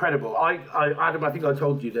an incredible... Adam, I think I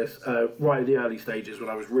told you this right at the early stages when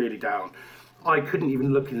I was really down. I couldn't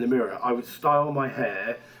even look in the mirror. I would style my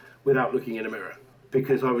hair without looking in a mirror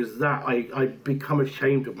because I'd become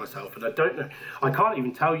ashamed of myself. And I don't know, I can't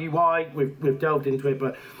even tell you why. We've delved into it,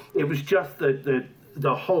 but it was just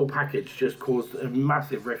the whole package just caused a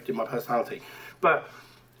massive rift in my personality. But,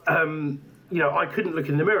 I couldn't look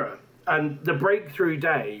in the mirror. And the breakthrough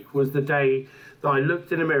day was the day that I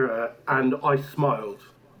looked in a mirror and I smiled.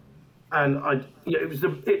 And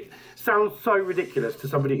it sounds so ridiculous to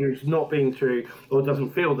somebody who's not been through or doesn't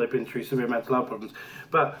feel they've been through severe mental health problems.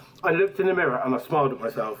 But I looked in the mirror and I smiled at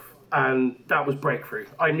myself, and that was breakthrough.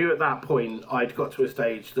 I knew at that point I'd got to a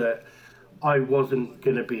stage that I wasn't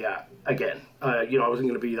going to be at again. I wasn't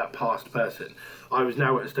going to be that past person. I was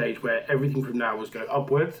now at a stage where everything from now was going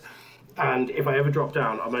upwards. And if I ever drop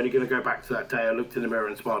down, I'm only going to go back to that day I looked in the mirror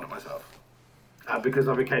and smiled at myself. Because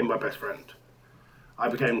I became my best friend. I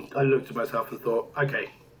looked at myself and thought,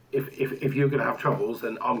 okay, if you're going to have troubles,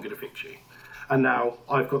 then I'm going to fix you. And now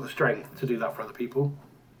I've got the strength to do that for other people.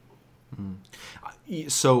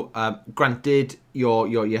 So, granted,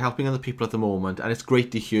 you're helping other people at the moment, and it's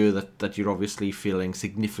great to hear that you're obviously feeling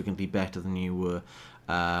significantly better than you were,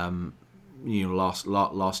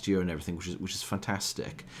 last year and everything, which is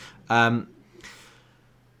fantastic.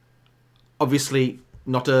 Obviously,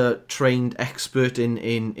 not a trained expert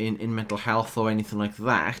in mental health or anything like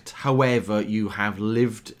that. However, you have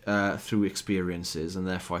lived through experiences, and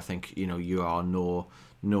therefore I think you are no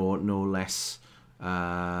less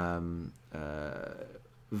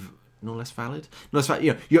no less valid. No less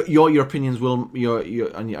valid. Your opinions will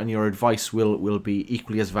your advice will be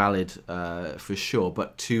equally as valid for sure.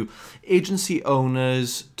 But to agency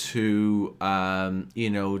owners, to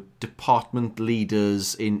department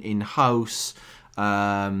leaders in house.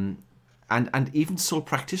 And even sole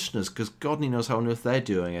practitioners, because God only knows how on earth they're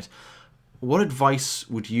doing it. What advice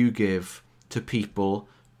would you give to people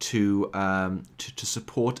to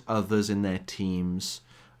support others in their teams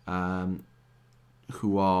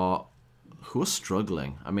who are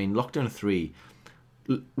struggling? I mean, lockdown 3,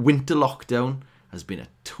 winter lockdown has been a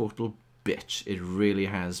total bitch. It really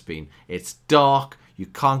has been. It's dark. You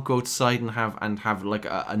can't go outside and have like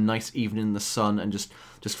a nice evening in the sun and just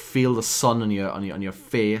feel the sun on your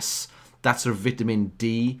face. That's sort of vitamin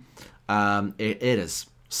D. It has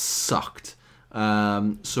sucked.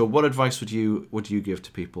 So what advice would you give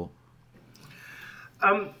to people?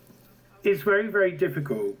 It's very, very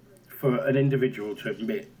difficult for an individual to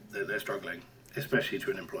admit that they're struggling, especially to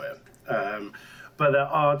an employer. But there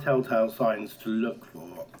are telltale signs to look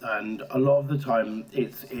for, and a lot of the time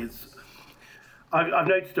it's I've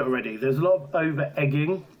noticed it already. There's a lot of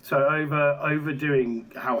over-egging, so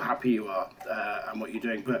overdoing how happy you are and what you're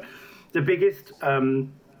doing. But the biggest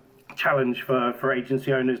challenge for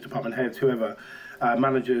agency owners, department heads, whoever,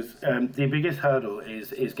 managers, the biggest hurdle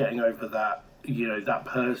is getting over that, that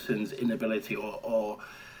person's inability or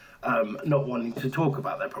not wanting to talk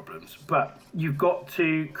about their problems. But you've got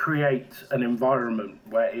to create an environment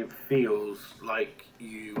where it feels like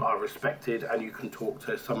you are respected and you can talk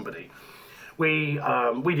to somebody. We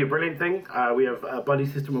do a brilliant thing. We have a buddy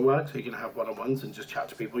system at work, so you can have one-on-ones and just chat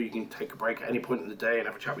to people. You can take a break at any point in the day and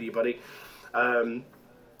have a chat with your buddy, and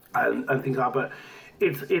things like that. But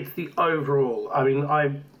it's the overall. I mean,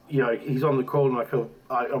 he's on the call, and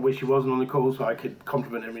I wish he wasn't on the call so I could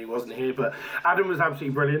compliment him when he wasn't here. But Adam was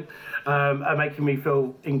absolutely brilliant at making me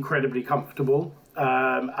feel incredibly comfortable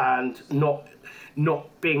and not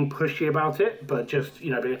being pushy about it, but just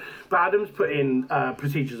But Adam's put in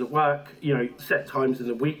procedures at work, set times in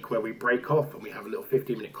the week where we break off and we have a little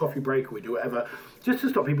 15-minute coffee break, or we do whatever, just to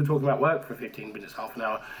stop people talking about work for 15 minutes, half an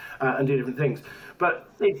hour, and do different things. But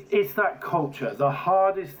it's that culture. The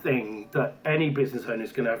hardest thing that any business owner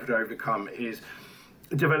is going to have to overcome is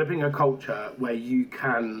developing a culture where you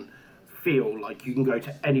can feel like you can go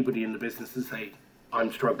to anybody in the business and say,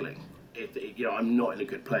 I'm struggling. I'm not in a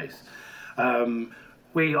good place.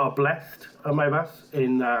 We are blessed at Mobas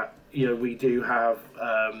in that we do have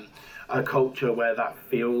a culture where that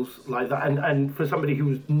feels like that. And for somebody who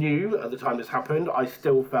was new at the time this happened, I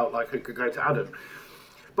still felt like I could go to Adam.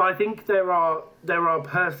 But I think there are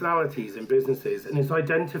personalities in businesses, and it's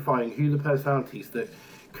identifying who the personalities that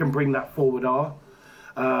can bring that forward are.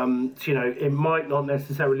 It might not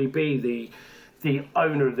necessarily be the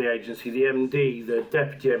owner of the agency, the MD, the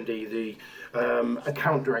deputy MD, the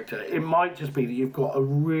account director. It might just be that you've got a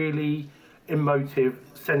really emotive,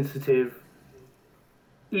 sensitive,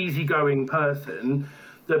 easygoing person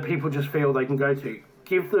that people just feel they can go to.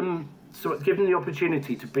 Give them the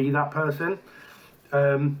opportunity to be that person.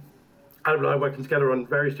 Adam and I are working together on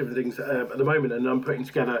various different things at the moment, and I'm putting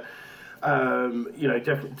together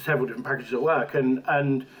several different packages at work,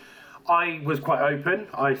 and I was quite open.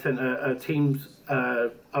 I sent a Teams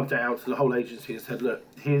update out to the whole agency and said, look,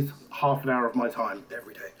 here's half an hour of my time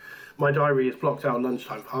every day. My diary is blocked out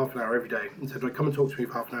lunchtime for half an hour every day, and said, come and talk to me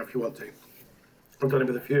for half an hour if you want to. I've done it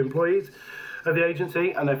with a few employees of the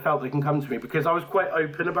agency, and they felt they can come to me because I was quite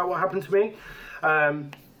open about what happened to me.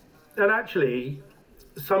 And actually,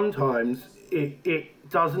 sometimes it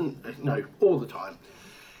doesn't, no, all the time,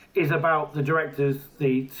 is about the directors,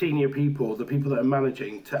 the senior people, the people that are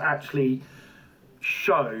managing, to actually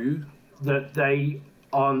show that they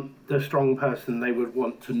aren't the strong person they would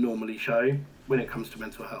want to normally show when it comes to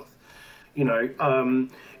mental health. We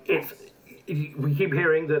keep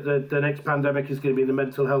hearing that the next pandemic is going to be the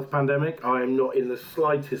mental health pandemic. I am not in the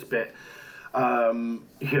slightest bit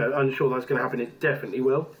unsure that's going to happen. It definitely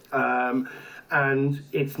will. And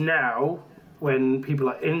it's now when people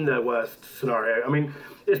are in their worst scenario. I mean,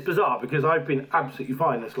 it's bizarre because I've been absolutely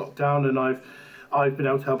fine this lockdown, and I've been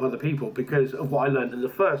able to help other people because of what I learned in the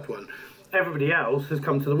first one. Everybody else has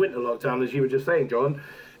come to the winter lockdown, as you were just saying, John.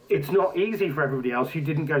 It's not easy for everybody else who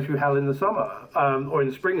didn't go through hell in the summer, or in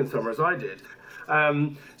the spring and summer as I did.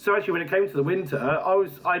 So actually, when it came to the winter,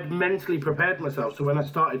 I'd mentally prepared myself. So when I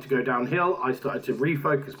started to go downhill, I started to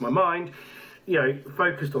refocus my mind,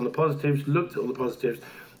 focused on the positives, looked at all the positives,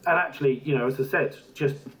 and actually, as I said,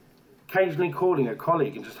 just occasionally calling a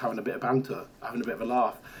colleague and just having a bit of banter, having a bit of a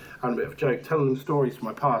laugh, having a bit of a joke, telling them stories from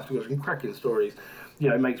my past. We've got some cracking stories.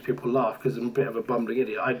 It makes people laugh because I'm a bit of a bumbling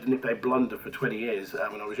idiot. I didn't play blunder for 20 years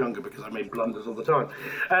when I was younger because I made blunders all the time.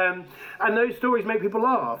 And those stories make people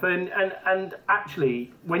laugh. And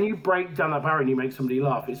actually, when you break down that barrier and you make somebody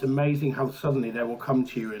laugh, it's amazing how suddenly they will come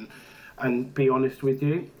to you and be honest with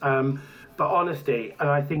you. But honesty, and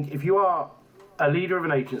I think if you are a leader of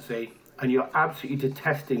an agency and you're absolutely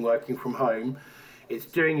detesting working from home, it's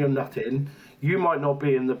doing your nut in, you might not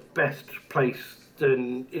be in the best place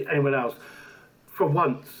than anyone else. For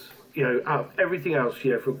once, out of everything else,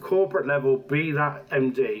 from corporate level, be that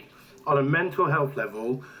MD. On a mental health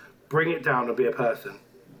level, bring it down and be a person.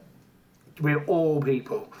 We're all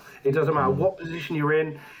people. It doesn't matter what position you're in.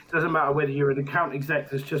 It doesn't matter whether you're an account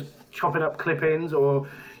exec that's just chopping up clip-ins, or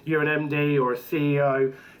you're an MD or a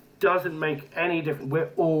CEO. Doesn't make any difference.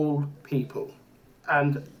 We're all people.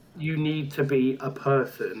 And you need to be a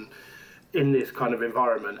person in this kind of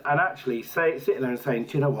environment. And actually sitting there and saying,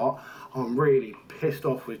 do you know what? I'm really pissed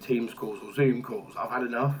off with Teams calls or Zoom calls. I've had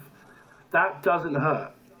enough. That doesn't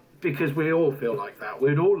hurt because we all feel like that.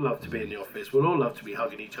 We'd all love to be in the office. We'd all love to be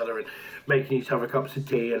hugging each other and making each other cups of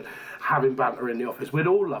tea and having banter in the office. We'd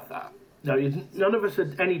all love that. No, none of us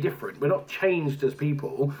are any different. We're not changed as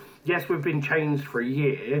people. Yes, we've been changed for a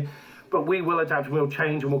year, but we will adapt and we'll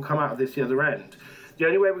change and we'll come out of this the other end. The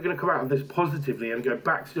only way we're going to come out of this positively and go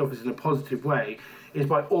back to the office in a positive way is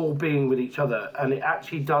by all being with each other. And it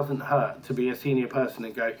actually doesn't hurt to be a senior person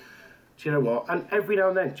and go, do you know what? And every now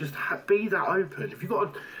and then, just be that open. If you've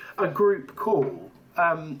got a group call,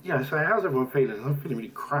 say, how's everyone feeling? I'm feeling really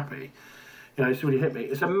crappy. It's really hit me.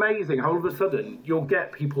 It's amazing how all of a sudden you'll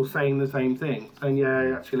get people saying the same thing. And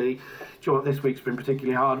yeah, actually, do you know what? This week's been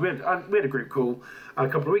particularly hard. We had a group call a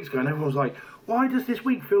couple of weeks ago and everyone was like, why does this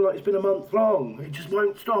week feel like it's been a month long? It just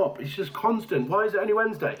won't stop. It's just constant. Why is it only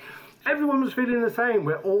Wednesday? Everyone was feeling the same.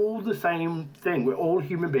 We're all the same thing. We're all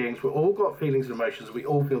human beings. We've all got feelings and emotions. We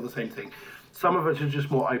all feel the same thing. Some of us are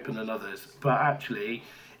just more open than others. But actually,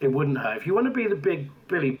 it wouldn't hurt. If you want to be the big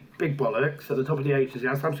bollocks at the top of the agency,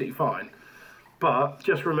 that's absolutely fine. But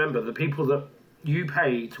just remember, the people that you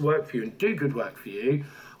pay to work for you and do good work for you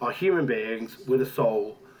are human beings with a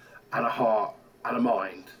soul and a heart and a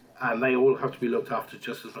mind, and they all have to be looked after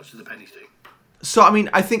just as much as the pennies do. So, I mean,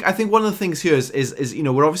 I think one of the things here is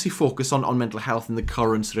we're obviously focused on mental health in the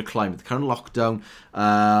current sort of climate, the current lockdown.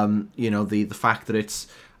 The fact that it's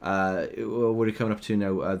what are we coming up to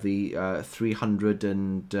now? The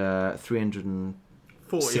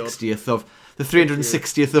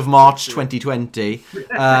 360th of March 2020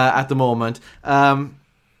 at the moment. And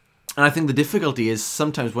I think the difficulty is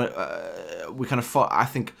sometimes when we kind of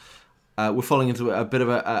we're falling into a bit of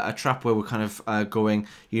a trap where we're kind of going,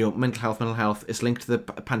 mental health is linked to the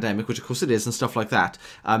pandemic, which of course it is, and stuff like that.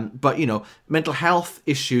 But, mental health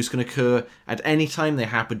issues can occur at any time. They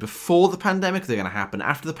happened before the pandemic, they're going to happen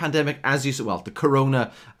after the pandemic. As you said, well, the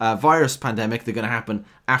corona virus pandemic, they're going to happen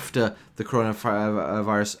after the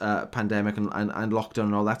coronavirus pandemic and lockdown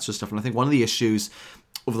and all that sort of stuff. And I think one of the issues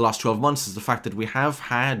over the last 12 months is the fact that we have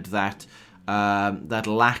had that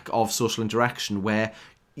lack of social interaction where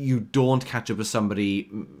you don't catch up with somebody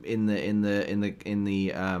at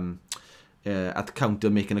the counter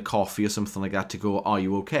making a coffee or something like that to go, are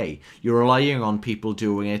you okay? You're relying on people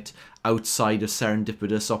doing it outside of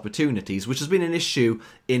serendipitous opportunities, which has been an issue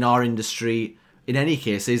in our industry in any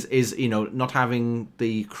case, is not having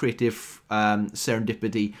the creative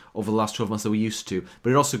serendipity over the last 12 months that we used to. But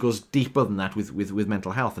it also goes deeper than that with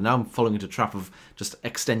mental health. And now I'm falling into a trap of just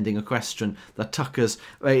extending a question that Tucker's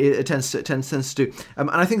tends to do. And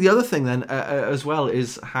I think the other thing then as well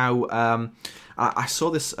is how I saw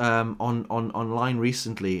this online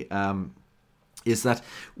recently, is that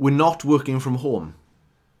we're not working from home.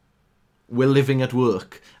 We're living at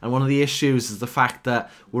work, and one of the issues is the fact that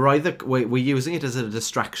we're using it as a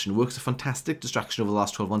distraction. Work's a fantastic distraction over the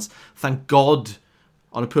last 12 months. Thank God,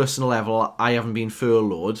 on a personal level, I haven't been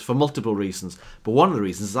furloughed for multiple reasons. But one of the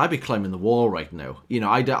reasons is I'd be climbing the wall right now.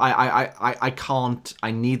 I can't.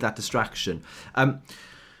 I need that distraction.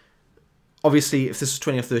 Obviously, if this was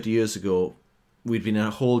 20 or 30 years ago, we'd been in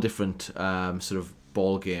a whole different sort of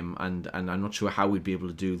ball game, and I'm not sure how we'd be able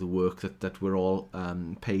to do the work that we're all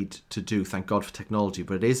paid to do. Thank God for technology,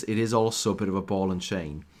 but it is also a bit of a ball and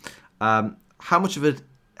chain. How much of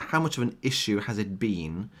an issue has it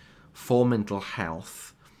been for mental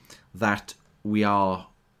health that we are?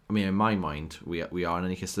 I mean, in my mind, we are in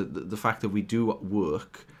any case. The fact that we do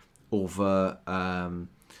work over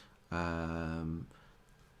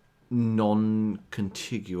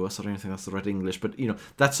non-contiguous. I don't think that's the right English, but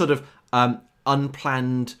that sort of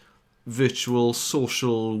unplanned virtual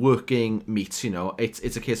social working meets.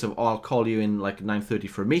 It's a case of, I'll call you in like 9:30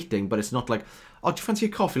 for a meeting, but it's not like, do you fancy a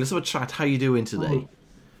coffee? Let's have a chat. How are you doing today?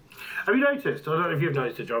 Have you noticed? I don't know if you've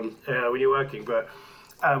noticed it, John, when you're working, but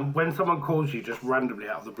when someone calls you just randomly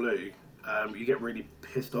out of the blue, you get really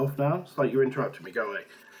pissed off now. It's like, you're interrupting me. Go away.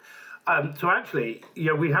 So actually,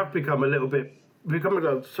 we have become a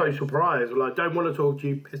social pariahs. Well, I don't want to talk to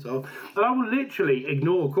you, piss off. And I will literally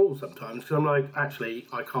ignore calls sometimes because I'm like, actually,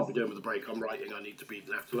 I can't be doing with a break. I'm writing. I need to be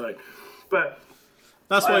left alone. But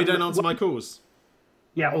that's why you don't answer my calls.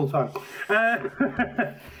 Yeah, all the time.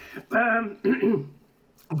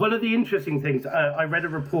 One of the interesting things, I read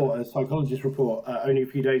a psychologist report, only a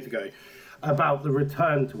few days ago about the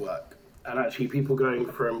return to work and actually people going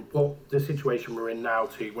from what the situation we're in now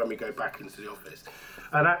to when we go back into the office.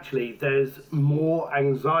 And actually, there's more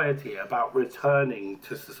anxiety about returning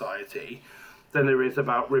to society than there is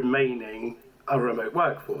about remaining a remote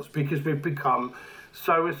workforce, because we've become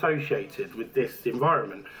so associated with this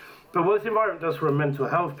environment. But what this environment does from a mental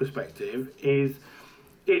health perspective is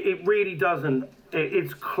it really doesn't,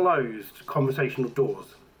 it's closed conversational doors.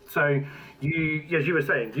 So you, as you were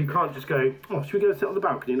saying, you can't just go, should we go sit on the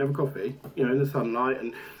balcony and have a coffee, in the sunlight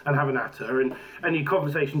and have a natter, and your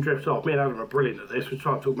conversation drifts off. Me and Adam are brilliant at this. We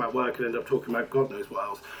try to talk about work and end up talking about God knows what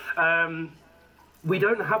else. We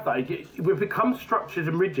don't have that. We've become structured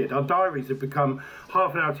and rigid. Our diaries have become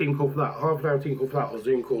half an hour team call for that, half an hour team call for that, or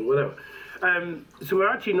Zoom call, whatever. So we're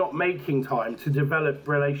actually not making time to develop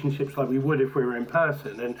relationships like we would if we were in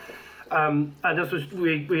person. And as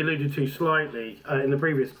we alluded to slightly in the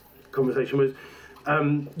previous conversation was,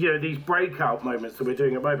 these breakout moments that we're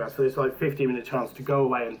doing at Mobile. So there's like 15-minute chance to go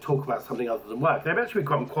away and talk about something other than work. They've actually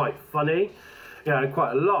become quite funny,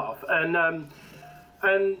 quite a laugh.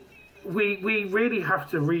 And we really have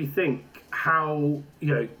to rethink how,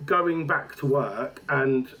 going back to work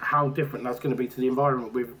and how different that's going to be to the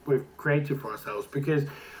environment we've created for ourselves, because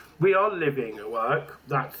we are living at work.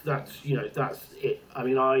 That's it. I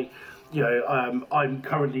mean, I'm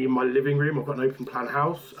currently in my living room. I've got an open plan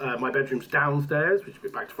house. My bedroom's downstairs, which will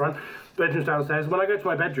be back to front. Bedroom's downstairs. When I go to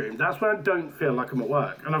my bedroom, that's when I don't feel like I'm at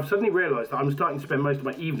work. And I've suddenly realised that I'm starting to spend most of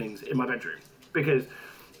my evenings in my bedroom because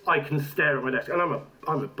I can stare at my desk. And I'm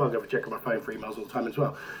a bugger for checking my phone for emails all the time as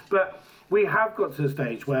well. But we have got to the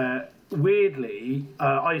stage where, weirdly,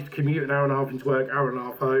 I used to commute an hour and a half into work, hour and a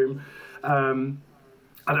half home.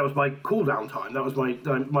 And that was my cool down time. That was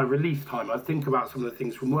my release time. I'd think about some of the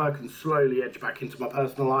things from work and slowly edge back into my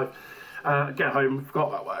personal life. Get home, forgot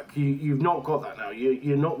about work. You've not got that now.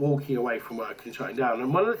 You're not walking away from work and shutting down.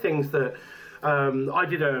 And one of the things that I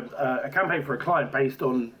did a campaign for a client based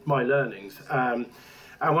on my learnings. And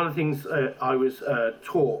one of the things I was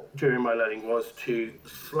taught during my learning was to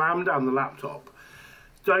slam down the laptop.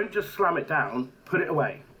 Don't just slam it down, put it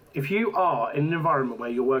away. If you are in an environment where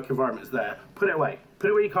your work environment is there, put it away. Put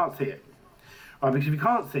it where you can't see it. Right? Because if you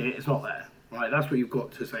can't see it, it's not there. Right? That's what you've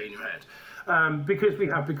got to say in your head. Because we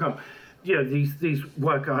have become, these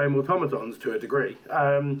work at home automatons to a degree.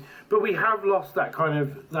 But we have lost that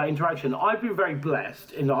that interaction. I've been very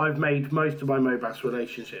blessed in that I've made most of my Mobas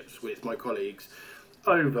relationships with my colleagues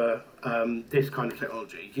over this kind of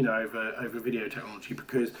technology, over video technology,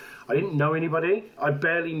 because I didn't know anybody. I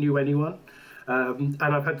barely knew anyone. And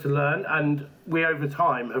I've had to learn, and we over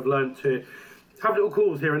time have learned to have little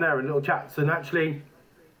calls here and there and little chats. And actually,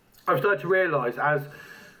 I've started to realise as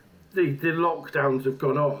the lockdowns have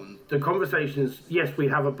gone on, the conversations, yes, we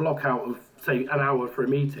have a block out of, say, an hour for a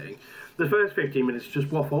meeting. The first 15 minutes is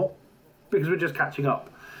just waffle, because we're just catching up.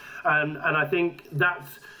 And I think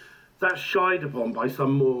that's shied upon by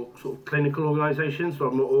some more sort of clinical organisations,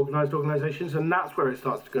 or more organised organisations, and that's where it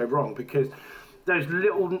starts to go wrong, because those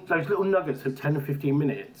little nuggets of 10 or 15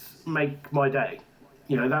 minutes make my day.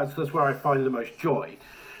 That's where I find the most joy,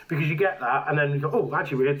 because you get that, and then you go, oh,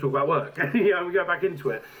 actually, we're here to talk about work. We go back into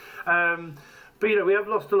it. But we have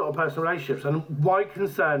lost a lot of personal relationships, and my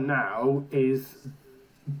concern now is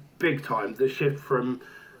big time the shift from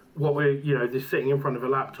what we're, this sitting in front of a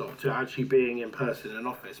laptop to actually being in person in an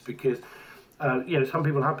office, because some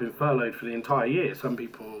people have been furloughed for the entire year. Some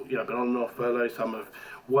people, been on and off furlough. Some have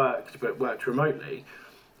worked, but worked remotely.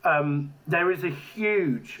 There is a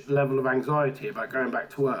huge level of anxiety about going back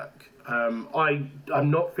to work. I'm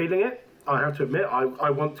not feeling it. I have to admit, I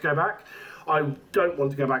want to go back. I don't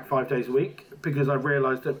want to go back 5 days a week, because I've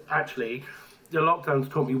realised that actually the lockdown's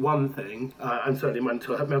taught me one thing, and certainly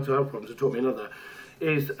mental health problems have taught me another.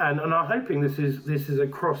 And I'm hoping this is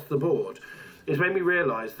across the board. It's made me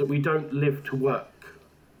realise that we don't live to work.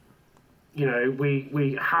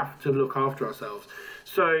 We have to look after ourselves.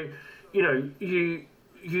 So, you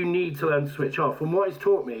need to learn to switch off. And what it's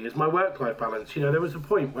taught me is my work-life balance. There was a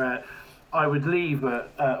point where I would leave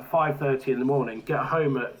at 5:30 in the morning, get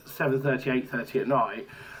home at 7:30, 8:30 at night.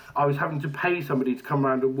 I was having to pay somebody to come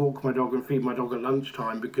around and walk my dog and feed my dog at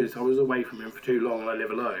lunchtime because I was away from him for too long and I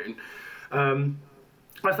live alone.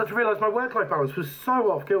 I started to realise my work-life balance was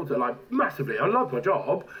so off-kilter, massively. I love my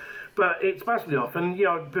job, but it's massively off. And,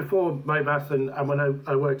 before Mobas and when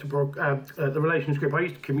I worked at the Relations Group, I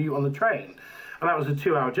used to commute on the train. And that was a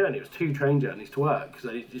 2-hour journey. It was 2 train journeys to work, because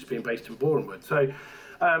I'd just been based in Bournemouth. So,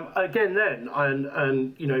 again then,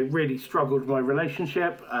 and really struggled with my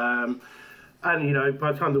relationship. And,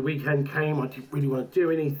 by the time the weekend came, I didn't really want to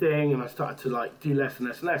do anything, and I started to, do less and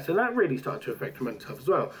less and less. And that really started to affect my mental health as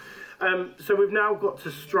well. So we've now got to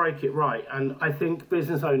strike it right, and I think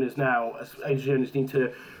business owners now, as agency owners, need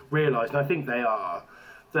to realise, and I think they are,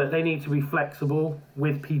 that they need to be flexible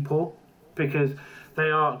with people, because they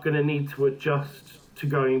are going to need to adjust to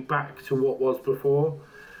going back to what was before.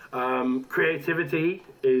 Creativity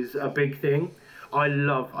is a big thing. I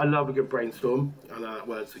love a good brainstorm. I know that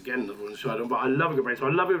word's again another one shot on, but I love a good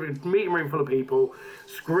brainstorm. I love a meeting room full of people,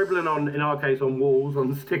 scribbling on, in our case, on walls,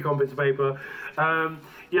 on stick-on bits of paper.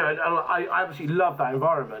 I absolutely love that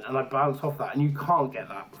environment, and I bounce off that. And you can't get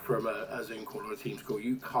that from a Zoom call or a Teams call.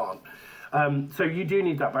 You can't. So you do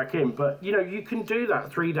need that back in. But, you can do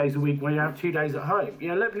that 3 days a week when you have 2 days at home.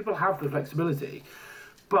 Let people have the flexibility.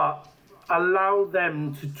 But allow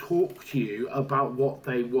them to talk to you about what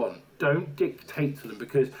they want. Don't dictate to them,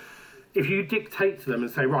 because if you dictate to them and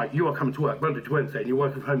say, right, you are coming to work Monday to Wednesday and you're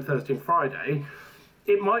working from home Thursday and Friday,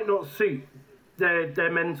 it might not suit their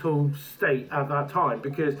mental state at that time,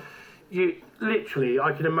 because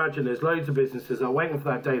I can imagine there's loads of businesses that are waiting for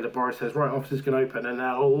that day that Boris says, right, offices can open, and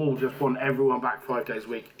they'll all just want everyone back 5 days a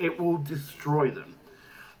week. It will destroy them.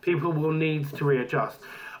 People will need to readjust.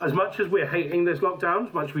 As much as we're hating this lockdown,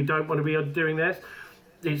 as much as we don't want to be doing this,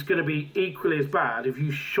 it's going to be equally as bad if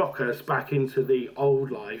you shock us back into the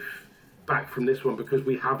old life, back from this one, because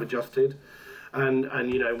we have adjusted.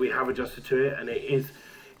 and we have adjusted to it, and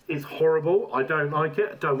it's horrible. I don't like it.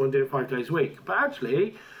 I don't want to do it 5 days a week. But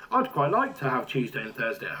actually, I'd quite like to have Tuesday and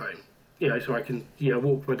Thursday at home. So I can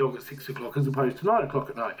walk my dog at 6 o'clock as opposed to 9 o'clock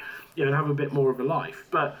at night. And have a bit more of a life.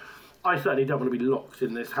 But I certainly don't want to be locked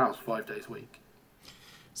in this house 5 days a week.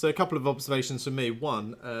 So a couple of observations from me.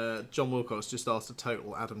 One, John Wilcox just asked a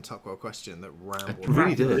total Adam Tuckwell question that rambled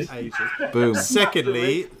really did. for ages. Boom.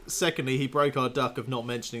 Secondly, he broke our duck of not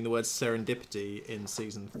mentioning the word serendipity in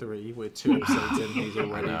season 3. We're 2 episodes in, he's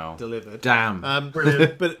already delivered. Damn.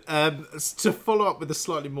 But to follow up with a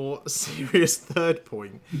slightly more serious third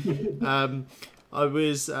point, I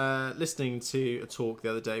was listening to a talk the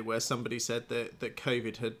other day where somebody said that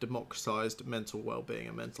COVID had democratised mental well-being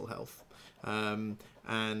and mental health.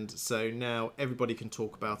 And so now everybody can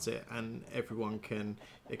talk about it and everyone can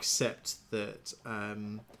accept that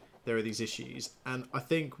there are these issues. And I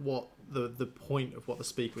think what the point of what the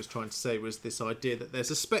speaker was trying to say was this idea that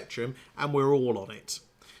there's a spectrum and we're all on it.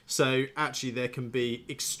 So actually there can be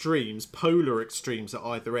extremes, polar extremes at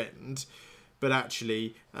either end. But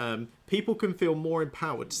actually, people can feel more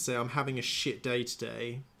empowered to say, I'm having a shit day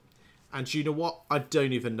today. And do you know what? I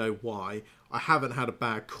don't even know why. I haven't had a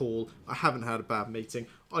bad call. I haven't had a bad meeting.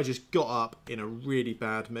 I just got up in a really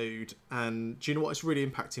bad mood. And do you know what? It's really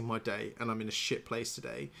impacting my day. And I'm in a shit place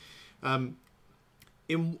today. In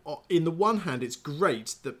the one hand, it's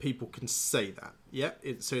great that people can say that. Yeah,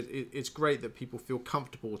 it's great that people feel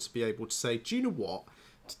comfortable to be able to say, do you know what?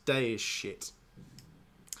 Today is shit.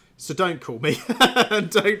 So don't call me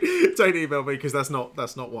and don't email me because that's not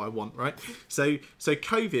what I want, right? So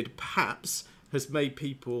COVID perhaps has made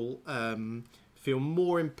people feel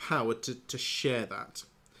more empowered to share that.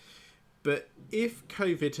 But if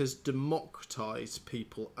COVID has democratized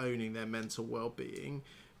people owning their mental well-being,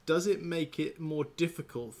 does it make it more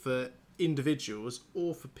difficult for individuals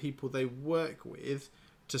or for people they work with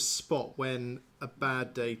to spot when a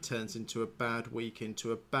bad day turns into a bad week,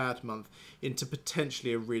 into a bad month, into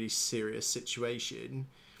potentially a really serious situation?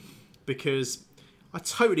 Because I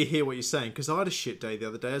totally hear what you're saying, because I had a shit day the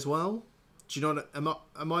other day as well. Do you know what,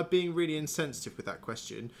 am I being really insensitive with that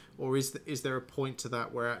question? Or is there a point to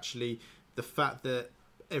that where actually the fact that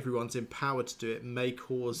everyone's empowered to do it may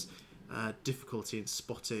cause difficulty in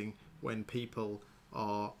spotting when people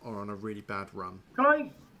are on a really bad run? Can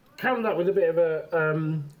I counter that with a bit of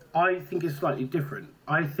a... I think it's slightly different.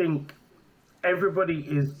 I think everybody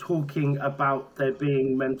is talking about there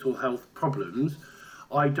being mental health problems.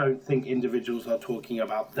 I don't think individuals are talking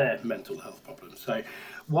about their mental health problems. So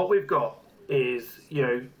what we've got is,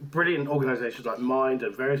 brilliant organisations like Mind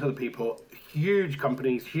and various other people, huge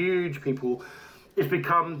companies, huge people. It's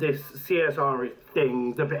become this CSR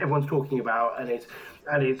thing that everyone's talking about, and it's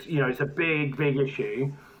it's a big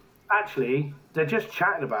issue. Actually, they're just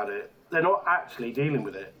chatting about it. They're not actually dealing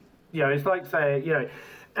with it. It's like saying,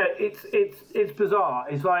 it's bizarre.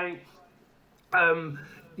 It's like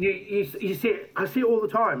you see it. I see it all the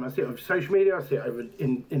time. I see it on social media. I see it over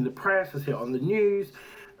in the press. I see it on the news.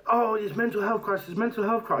 Oh, there's mental health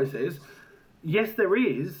crisis. Yes, there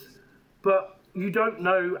is, but you don't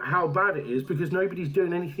know how bad it is because nobody's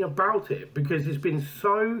doing anything about it because it's been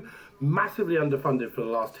so massively underfunded for the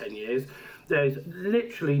last 10 years. There's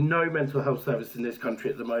literally no mental health service in this country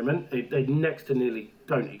at the moment. They next to nearly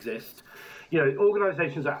don't exist.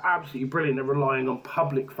 Organisations are absolutely brilliant at relying on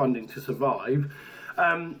public funding to survive.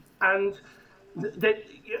 And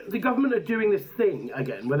the government are doing this thing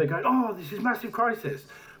again where they're going, oh, this is massive crisis.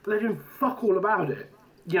 But they're doing fuck all about it.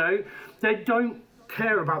 They don't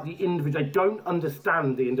care about the individual. They don't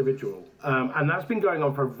understand the individual. And that's been going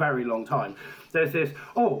on for a very long time. There's this,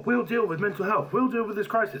 oh, we'll deal with mental health. We'll deal with this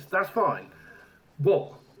crisis. That's fine.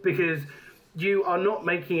 What? Because you are not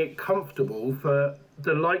making it comfortable for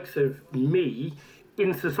the likes of me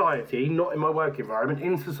in society, not in my work environment,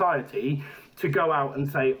 in society, to go out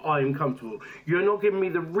and say, I am comfortable. You're not giving me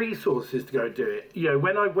the resources to go do it.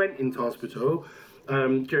 When I went into hospital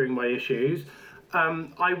during my issues,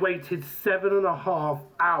 I waited 7.5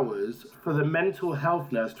 hours for the mental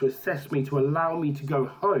health nurse to assess me, to allow me to go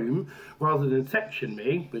home rather than section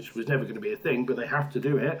me, which was never going to be a thing, but they have to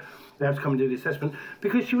do it. They have to come and do the assessment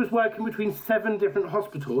because she was working between 7 different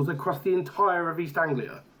hospitals across the entire of East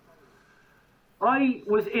Anglia. I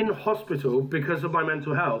was in hospital because of my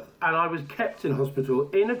mental health, and I was kept in hospital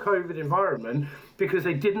in a COVID environment because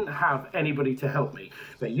they didn't have anybody to help me.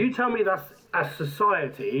 But you tell me that's a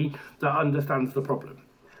society that understands the problem,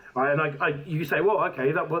 right? And you say, well,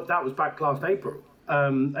 okay, that was back last April,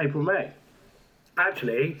 May.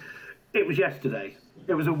 Actually, it was yesterday.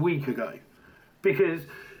 It was a week ago, because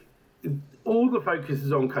all the focus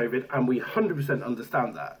is on COVID, and we 100%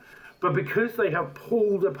 understand that. But because they have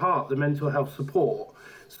pulled apart the mental health support,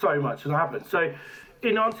 so much has happened. So,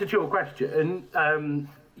 in answer to your question,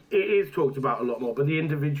 it is talked about a lot more, but the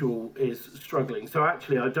individual is struggling. So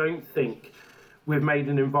actually, I don't think we've made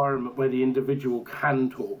an environment where the individual can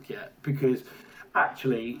talk yet, because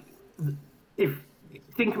actually, if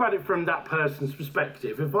think about it from that person's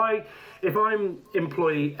perspective, if I'm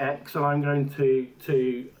employee X and I'm going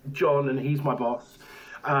to John and he's my boss,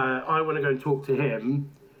 I want to go and talk to him.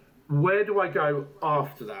 Where do I go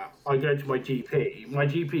after that? I go to my GP. My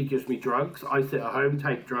GP gives me drugs. I sit at home,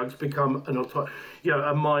 take drugs, become a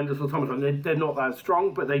mindless automaton. They're not that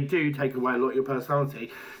strong, but they do take away a lot of your personality.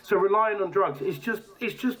 So relying on drugs is just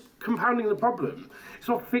compounding the problem. It's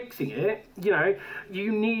not fixing it.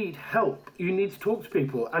 You need help. You need to talk to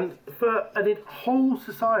people. And for a whole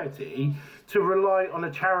society to rely on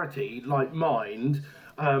a charity like Mind,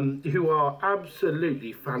 who are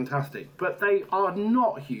absolutely fantastic, but they are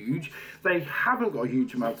not huge. They haven't got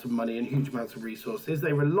huge amounts of money and huge amounts of resources.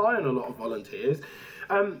 They rely on a lot of volunteers.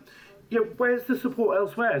 Where's the support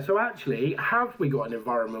elsewhere? So actually, have we got an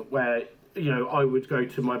environment where, I would go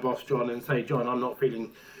to my boss, John, and say, John, I'm not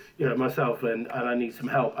feeling, myself and I need some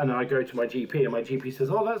help. And then I go to my GP and my GP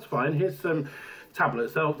says, oh, that's fine. Here's some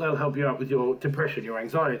tablets. They'll help you out with your depression, your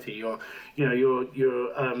anxiety,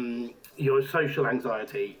 your social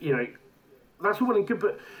anxiety. That's all well and good,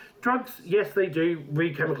 but drugs, yes, they do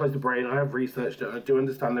re-chemicalize the brain. I have researched it. I do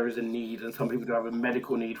understand there is a need, and some people do have a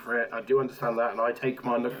medical need for it. I do understand that, and I take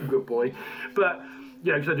mine like a good boy. But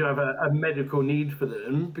because I do have a medical need for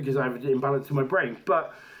them, because I have an imbalance in my brain.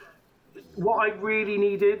 But what I really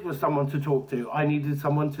needed was someone to talk to. I needed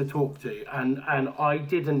someone to talk to, and I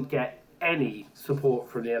didn't get any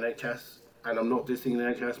support from the NHS. And I'm not dissing the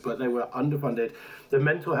NHS, but they were underfunded. The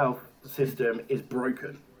mental health system is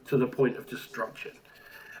broken to the point of destruction.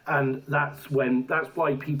 And that's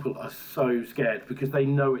why people are so scared, because they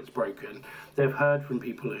know it's broken. They've heard from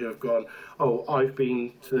people who have gone, oh, I've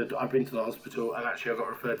been to the hospital, and actually I got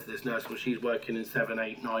referred to this nurse. Well, she's working in 7,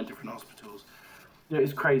 8, 9 different hospitals.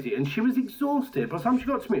 It's crazy. And she was exhausted. By the time she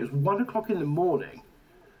got to me, it was 1 o'clock in the morning.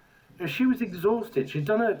 She was exhausted. She'd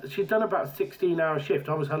done about a 16-hour shift.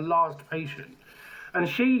 I was her last patient, and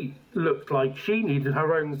she looked like she needed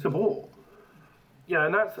her own support.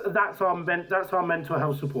 And that's our mental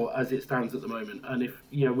health support as it stands at the moment. And if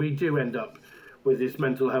we do end up with this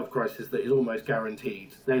mental health crisis that is almost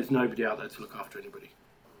guaranteed, there's nobody out there to look after anybody.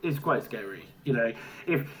 It's quite scary.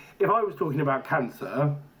 If I was talking about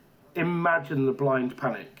cancer, imagine the blind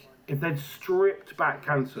panic. If they'd stripped back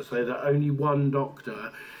cancer so that only one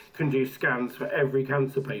doctor can do scans for every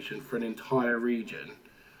cancer patient for an entire region,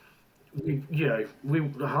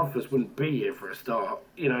 half of us wouldn't be here for a start,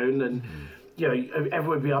 and then, everyone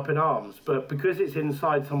would be up in arms. But because it's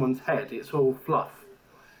inside someone's head, it's all fluff.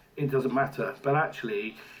 It doesn't matter. But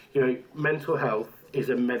actually, mental health is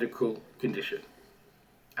a medical condition.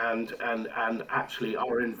 And actually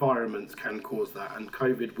our environments can cause that. And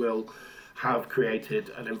COVID will have created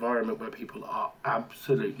an environment where people are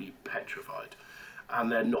absolutely petrified,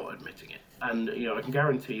 and they're not admitting it. And I can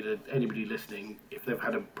guarantee that anybody listening, if they've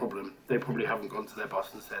had a problem, they probably haven't gone to their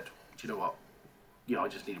boss and said, do you know what, I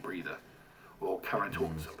just need a breather, or can I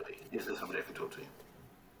talk to somebody? Is there somebody I can talk to?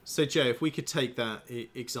 So Joe, if we could take that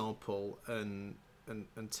example and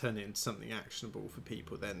turn it into something actionable for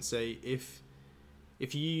people, then say if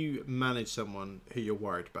you manage someone who you're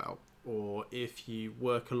worried about, or if you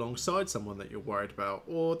work alongside someone that you're worried about,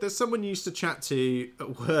 or there's someone you used to chat to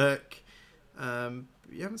at work,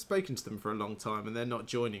 you haven't spoken to them for a long time and they're not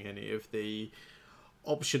joining any of the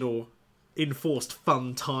optional enforced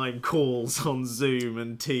fun time calls on Zoom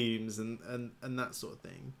and Teams and that sort of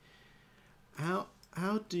thing. How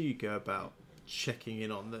do you go about checking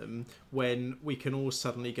in on them when we can all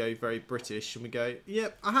suddenly go very British and we go,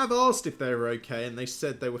 yep, I have asked if they were okay and they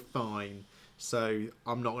said they were fine, so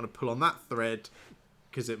I'm not going to pull on that thread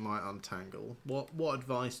because it might untangle. What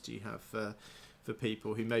advice do you have for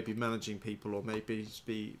people who may be managing people, or maybe just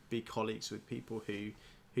be colleagues with people who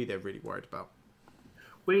they're really worried about?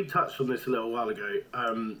 We touched on this a little while ago.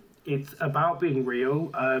 It's about being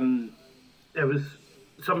real. There was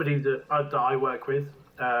somebody that I work with,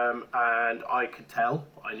 and I could tell.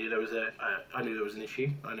 I knew there was an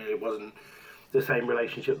issue. I knew it wasn't the same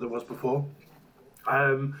relationship that was before.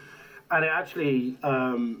 And it actually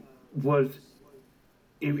was.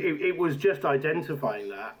 It was just identifying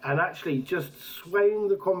that and actually just swaying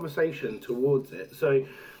the conversation towards it. So,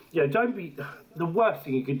 don't be. The worst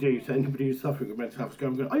thing you could do to anybody who's suffering with mental health is go,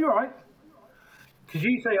 are you all right? Because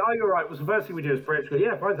you say, are you all right? Well, the first thing we do is Brits go,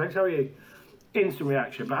 yeah, fine, thanks, how are you? Instant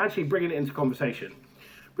reaction. But actually bringing it into conversation.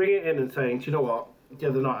 Bringing it in and saying, do you know what? the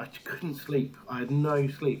other night, I just couldn't sleep. I had no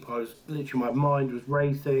sleep. I was literally, my mind was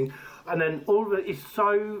racing. And then all of it is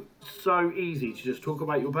so easy to just talk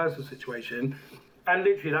about your personal situation. And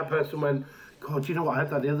literally that person went, God, do you know what? I had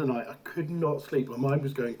that the other night. I could not sleep. My mind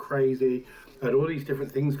was going crazy. I had all these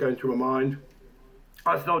different things going through my mind.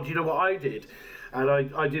 I said, oh, do you know what I did? And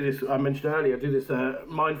I did this, I mentioned earlier, I did this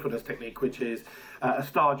mindfulness technique, which is a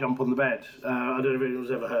star jump on the bed. I don't know if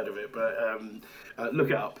anyone's ever heard of it, but look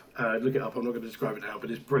it up. Look it up. I'm not going to describe it now,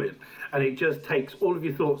 but it's brilliant. And it just takes all of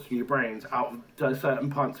your thoughts from your brains out of certain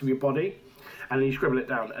parts of your body, and then you scribble it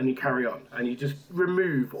down and you carry on. And you just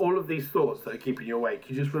remove all of these thoughts that are keeping you awake.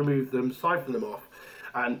 You just remove them, siphon them off,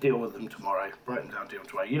 and deal with them tomorrow. Write them down, deal with them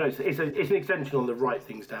tomorrow. You know, it's an extension on the write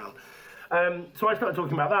things down. So I started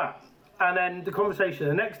talking about that. And then the conversation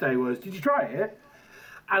the next day was, did you try it?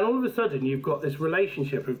 And all of a sudden, you've got this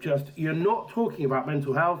relationship of just, you're not talking about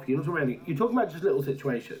mental health, you're talking about just little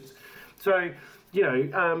situations. So, you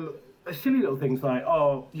know, silly little things like,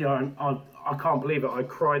 oh, you know, I can't believe it, I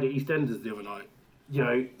cried at EastEnders the other night. You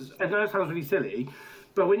know, I know it sounds really silly,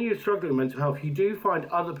 but when you're struggling with mental health, you do find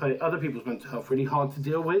other people's mental health really hard to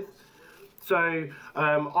deal with. So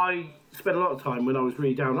I spent a lot of time when I was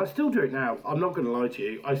really down. I still do it now. I'm not going to lie to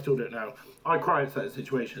you. I still do it now. I cry at certain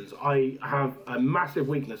situations. I have a massive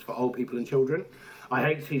weakness for old people and children. I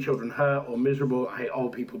hate to see children hurt or miserable. I hate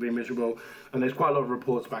old people being miserable. And there's quite a lot of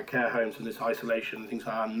reports about care homes and this isolation and things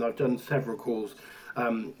like that. And I've done several calls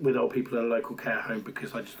with old people in a local care home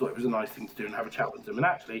because I just thought it was a nice thing to do and have a chat with them. And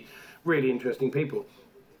actually, really interesting people.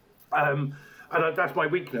 And that's my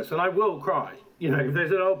weakness. And I will cry. You know, there's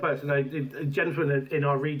an old person, a gentleman in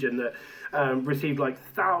our region that received like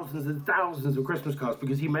thousands and thousands of Christmas cards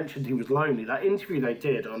because he mentioned he was lonely. That interview they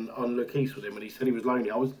did on Look East with him when he said he was lonely,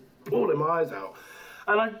 I was bawling my eyes out.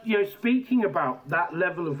 And you know, speaking about that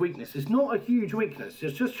level of weakness, it's not a huge weakness.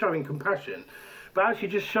 It's just showing compassion. But actually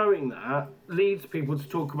just showing that leads people to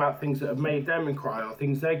talk about things that have made them cry or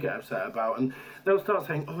things they get upset about. And they'll start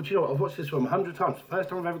saying, oh, do you know what? I've watched this film 100 times. First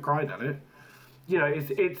time I've ever cried at it. You know,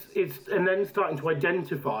 it's and then starting to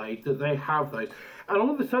identify that they have those. And all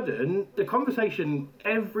of a sudden, the conversation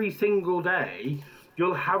every single day,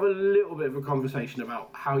 you'll have a little bit of a conversation about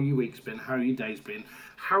how your week's been, how your day's been,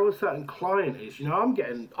 how a certain client is. You know,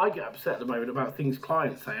 I get upset at the moment about things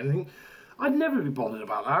clients say, and I think, I'd never be bothered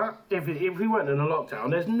about that. If we weren't in a lockdown,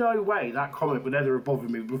 there's no way that comment would ever have bothered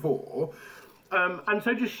me before. And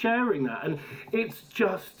so just sharing that, and it's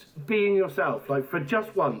just being yourself. Like, for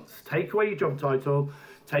just once, take away your job title,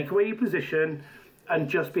 take away your position, and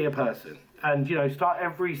just be a person. And, you know, start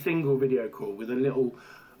every single video call with a little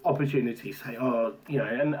opportunity. Say, oh, you know,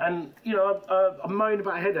 and you know, a moan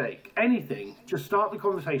about a headache, anything. Just start the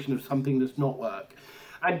conversation of something that's not work.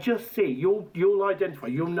 And just see, you'll identify,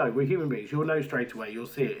 you'll know, we're human beings, you'll know straight away, you'll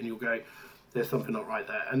see it, and you'll go, there's something not right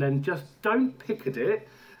there. And then just don't pick at it.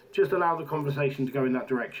 Just allow the conversation to go in that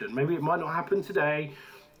direction. Maybe it might not happen today,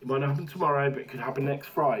 it might not happen tomorrow, but it could happen next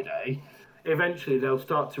Friday. Eventually, they'll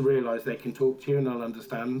start to realise they can talk to you and they'll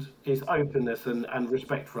understand. It's openness and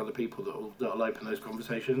respect for other people that'll open those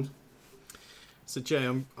conversations. So,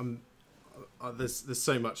 Jay, there's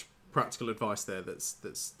so much practical advice there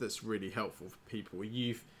that's really helpful for people.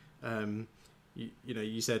 You've you know,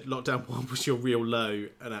 you said lockdown 1 was your real low,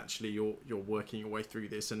 and actually you're working your way through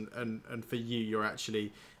this, and for you, you're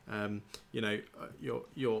actually you know,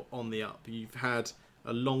 you're on the up. You've had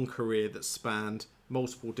a long career that spanned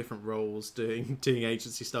multiple different roles, doing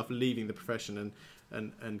agency stuff, leaving the profession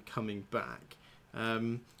and coming back.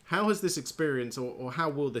 How has this experience, or how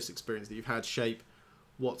will this experience that you've had shape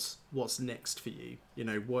what's next for you? You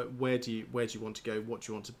know, where do you want to go? What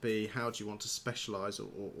do you want to be? How do you want to specialise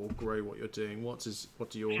or grow what you're doing? What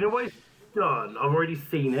do your... You know what it's done? I've already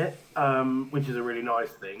seen it, which is a really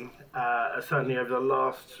nice thing. Certainly over the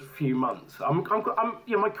last few months. I'm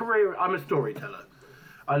you know, my career, I'm a storyteller.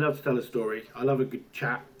 I love to tell a story. I love a good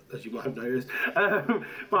chat, as you might have noticed.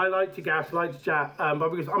 But I like to gas, I like to chat, but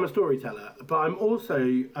because I'm a storyteller. But I'm also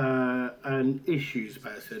an issues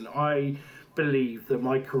person. I believe that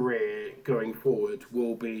my career going forward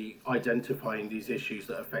will be identifying these issues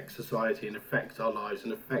that affect society and affect our lives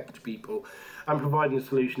and affect people, and providing a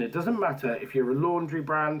solution. It doesn't matter if you're a laundry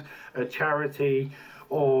brand, a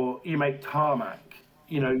or you make tarmac.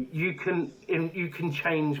 You know, you can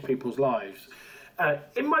change people's lives.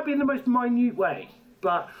 It might be in the most minute way,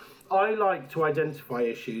 but I like to identify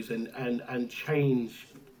issues and change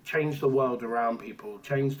the world around people,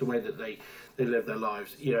 change the way that they live their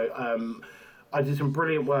lives. You know, I did some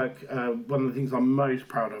brilliant work. One of the things I'm most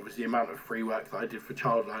proud of is the amount of free work that I did for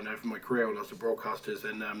Childline over my career when I was at Broadcasters,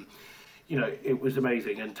 and you know, it was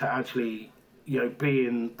amazing. And to actually be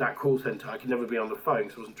in that call centre. I could never be on the phone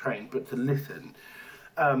because I wasn't trained, but to listen.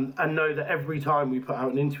 And know that every time we put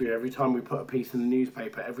out an interview, every time we put a piece in the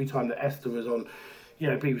newspaper, every time that Esther was on,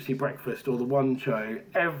 BBC Breakfast or The One Show,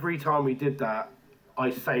 every time we did that, I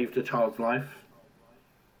saved a child's life.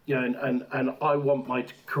 And I want my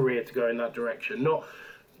career to go in that direction, not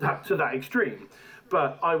that to that extreme,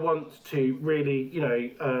 but I want to really,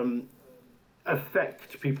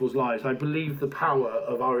 affect people's lives. I believe the power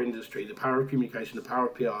of our industry, the power of communication, the power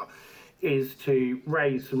of PR, is to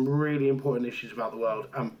raise some really important issues about the world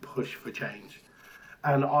and push for change.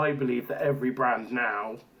 And I believe that every brand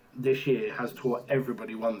now, this year, has taught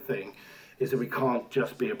everybody one thing, is that we can't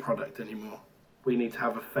just be a product anymore. We need to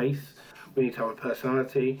have a face, we need to have a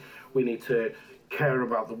personality, we need to care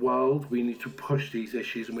about the world, we need to push these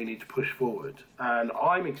issues, and we need to push forward. And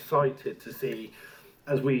I'm excited to see,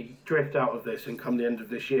 as we drift out of this and come the end of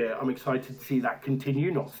this year, I'm excited to see that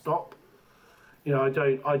continue, not stop. I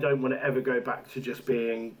don't want to ever go back to just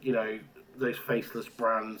being, those faceless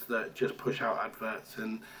brands that just push out adverts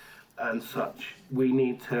and such. We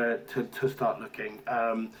need to start looking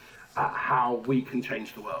at how we can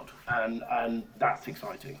change the world, and that's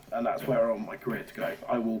exciting, and that's where I want my career to go.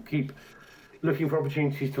 I will keep looking for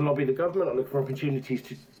opportunities to lobby the government. I look for opportunities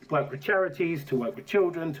to work with charities, to work with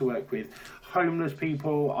children, to work with homeless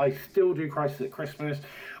people. I still do Crisis at Christmas,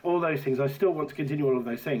 all those things. I still want to continue all of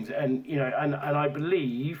those things, and and I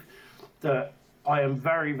believe that I am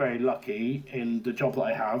very, very lucky in the job that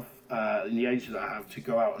I have, in the age that I have, to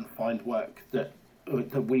go out and find work that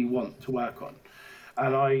we want to work on.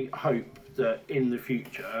 And I hope that in the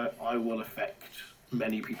future I will affect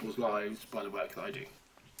many people's lives by the work that I do.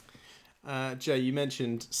 Jay, you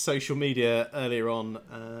mentioned social media earlier on,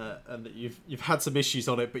 and that you've had some issues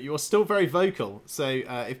on it, but you're still very vocal. So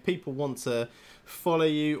if people want to follow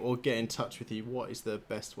you or get in touch with you, what is the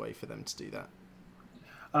best way for them to do that?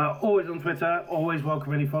 Always on Twitter, always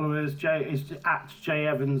welcome any followers. Jay is at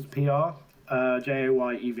JayEvansPR,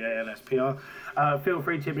 JayEvansPR. Feel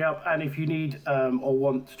free to hit me up, and if you need or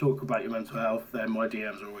want to talk about your mental health, then my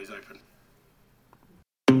DMs are always open.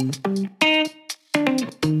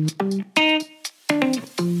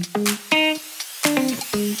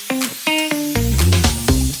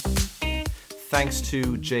 Thanks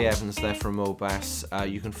to Jay Evans there from Mobas.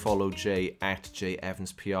 You can follow Jay at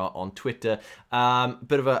JayEvansPR on Twitter.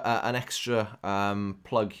 Bit of an extra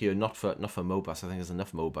plug here, not for Mobas. I think there's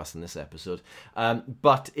enough Mobas in this episode.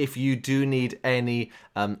 But if you do need any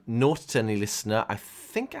notes to any listener, I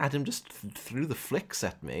think Adam just threw the flicks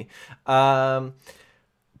at me.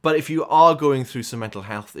 But if you are going through some mental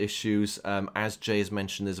health issues, as Jay has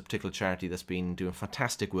mentioned, there's a particular charity that's been doing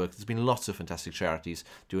fantastic work. There's been lots of fantastic charities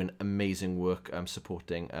doing amazing work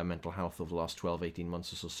supporting mental health over the last 12, 18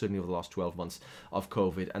 months or so, certainly over the last 12 months of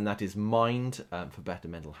COVID, and that is Mind for Better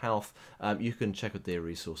Mental Health. You can check out their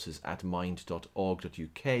resources at mind.org.uk.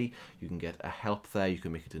 You can get a help there, you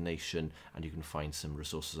can make a donation, and you can find some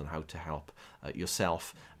resources on how to help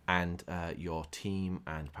yourself and your team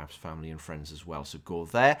and perhaps family and friends as well. So go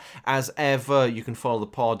there. As ever, you can follow the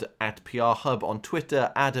pod at PR Hub on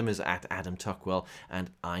Twitter. Adam is at Adam Tuckwell, and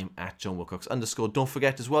I'm at John Wilcox _. Don't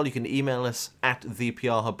forget as well, you can email us at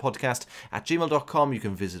theprhubpodcast@gmail.com. You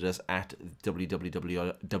can visit us at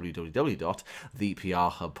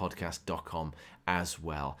www.theprhubpodcast.com as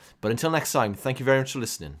well. But until next time, thank you very much for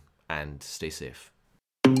listening, and stay safe.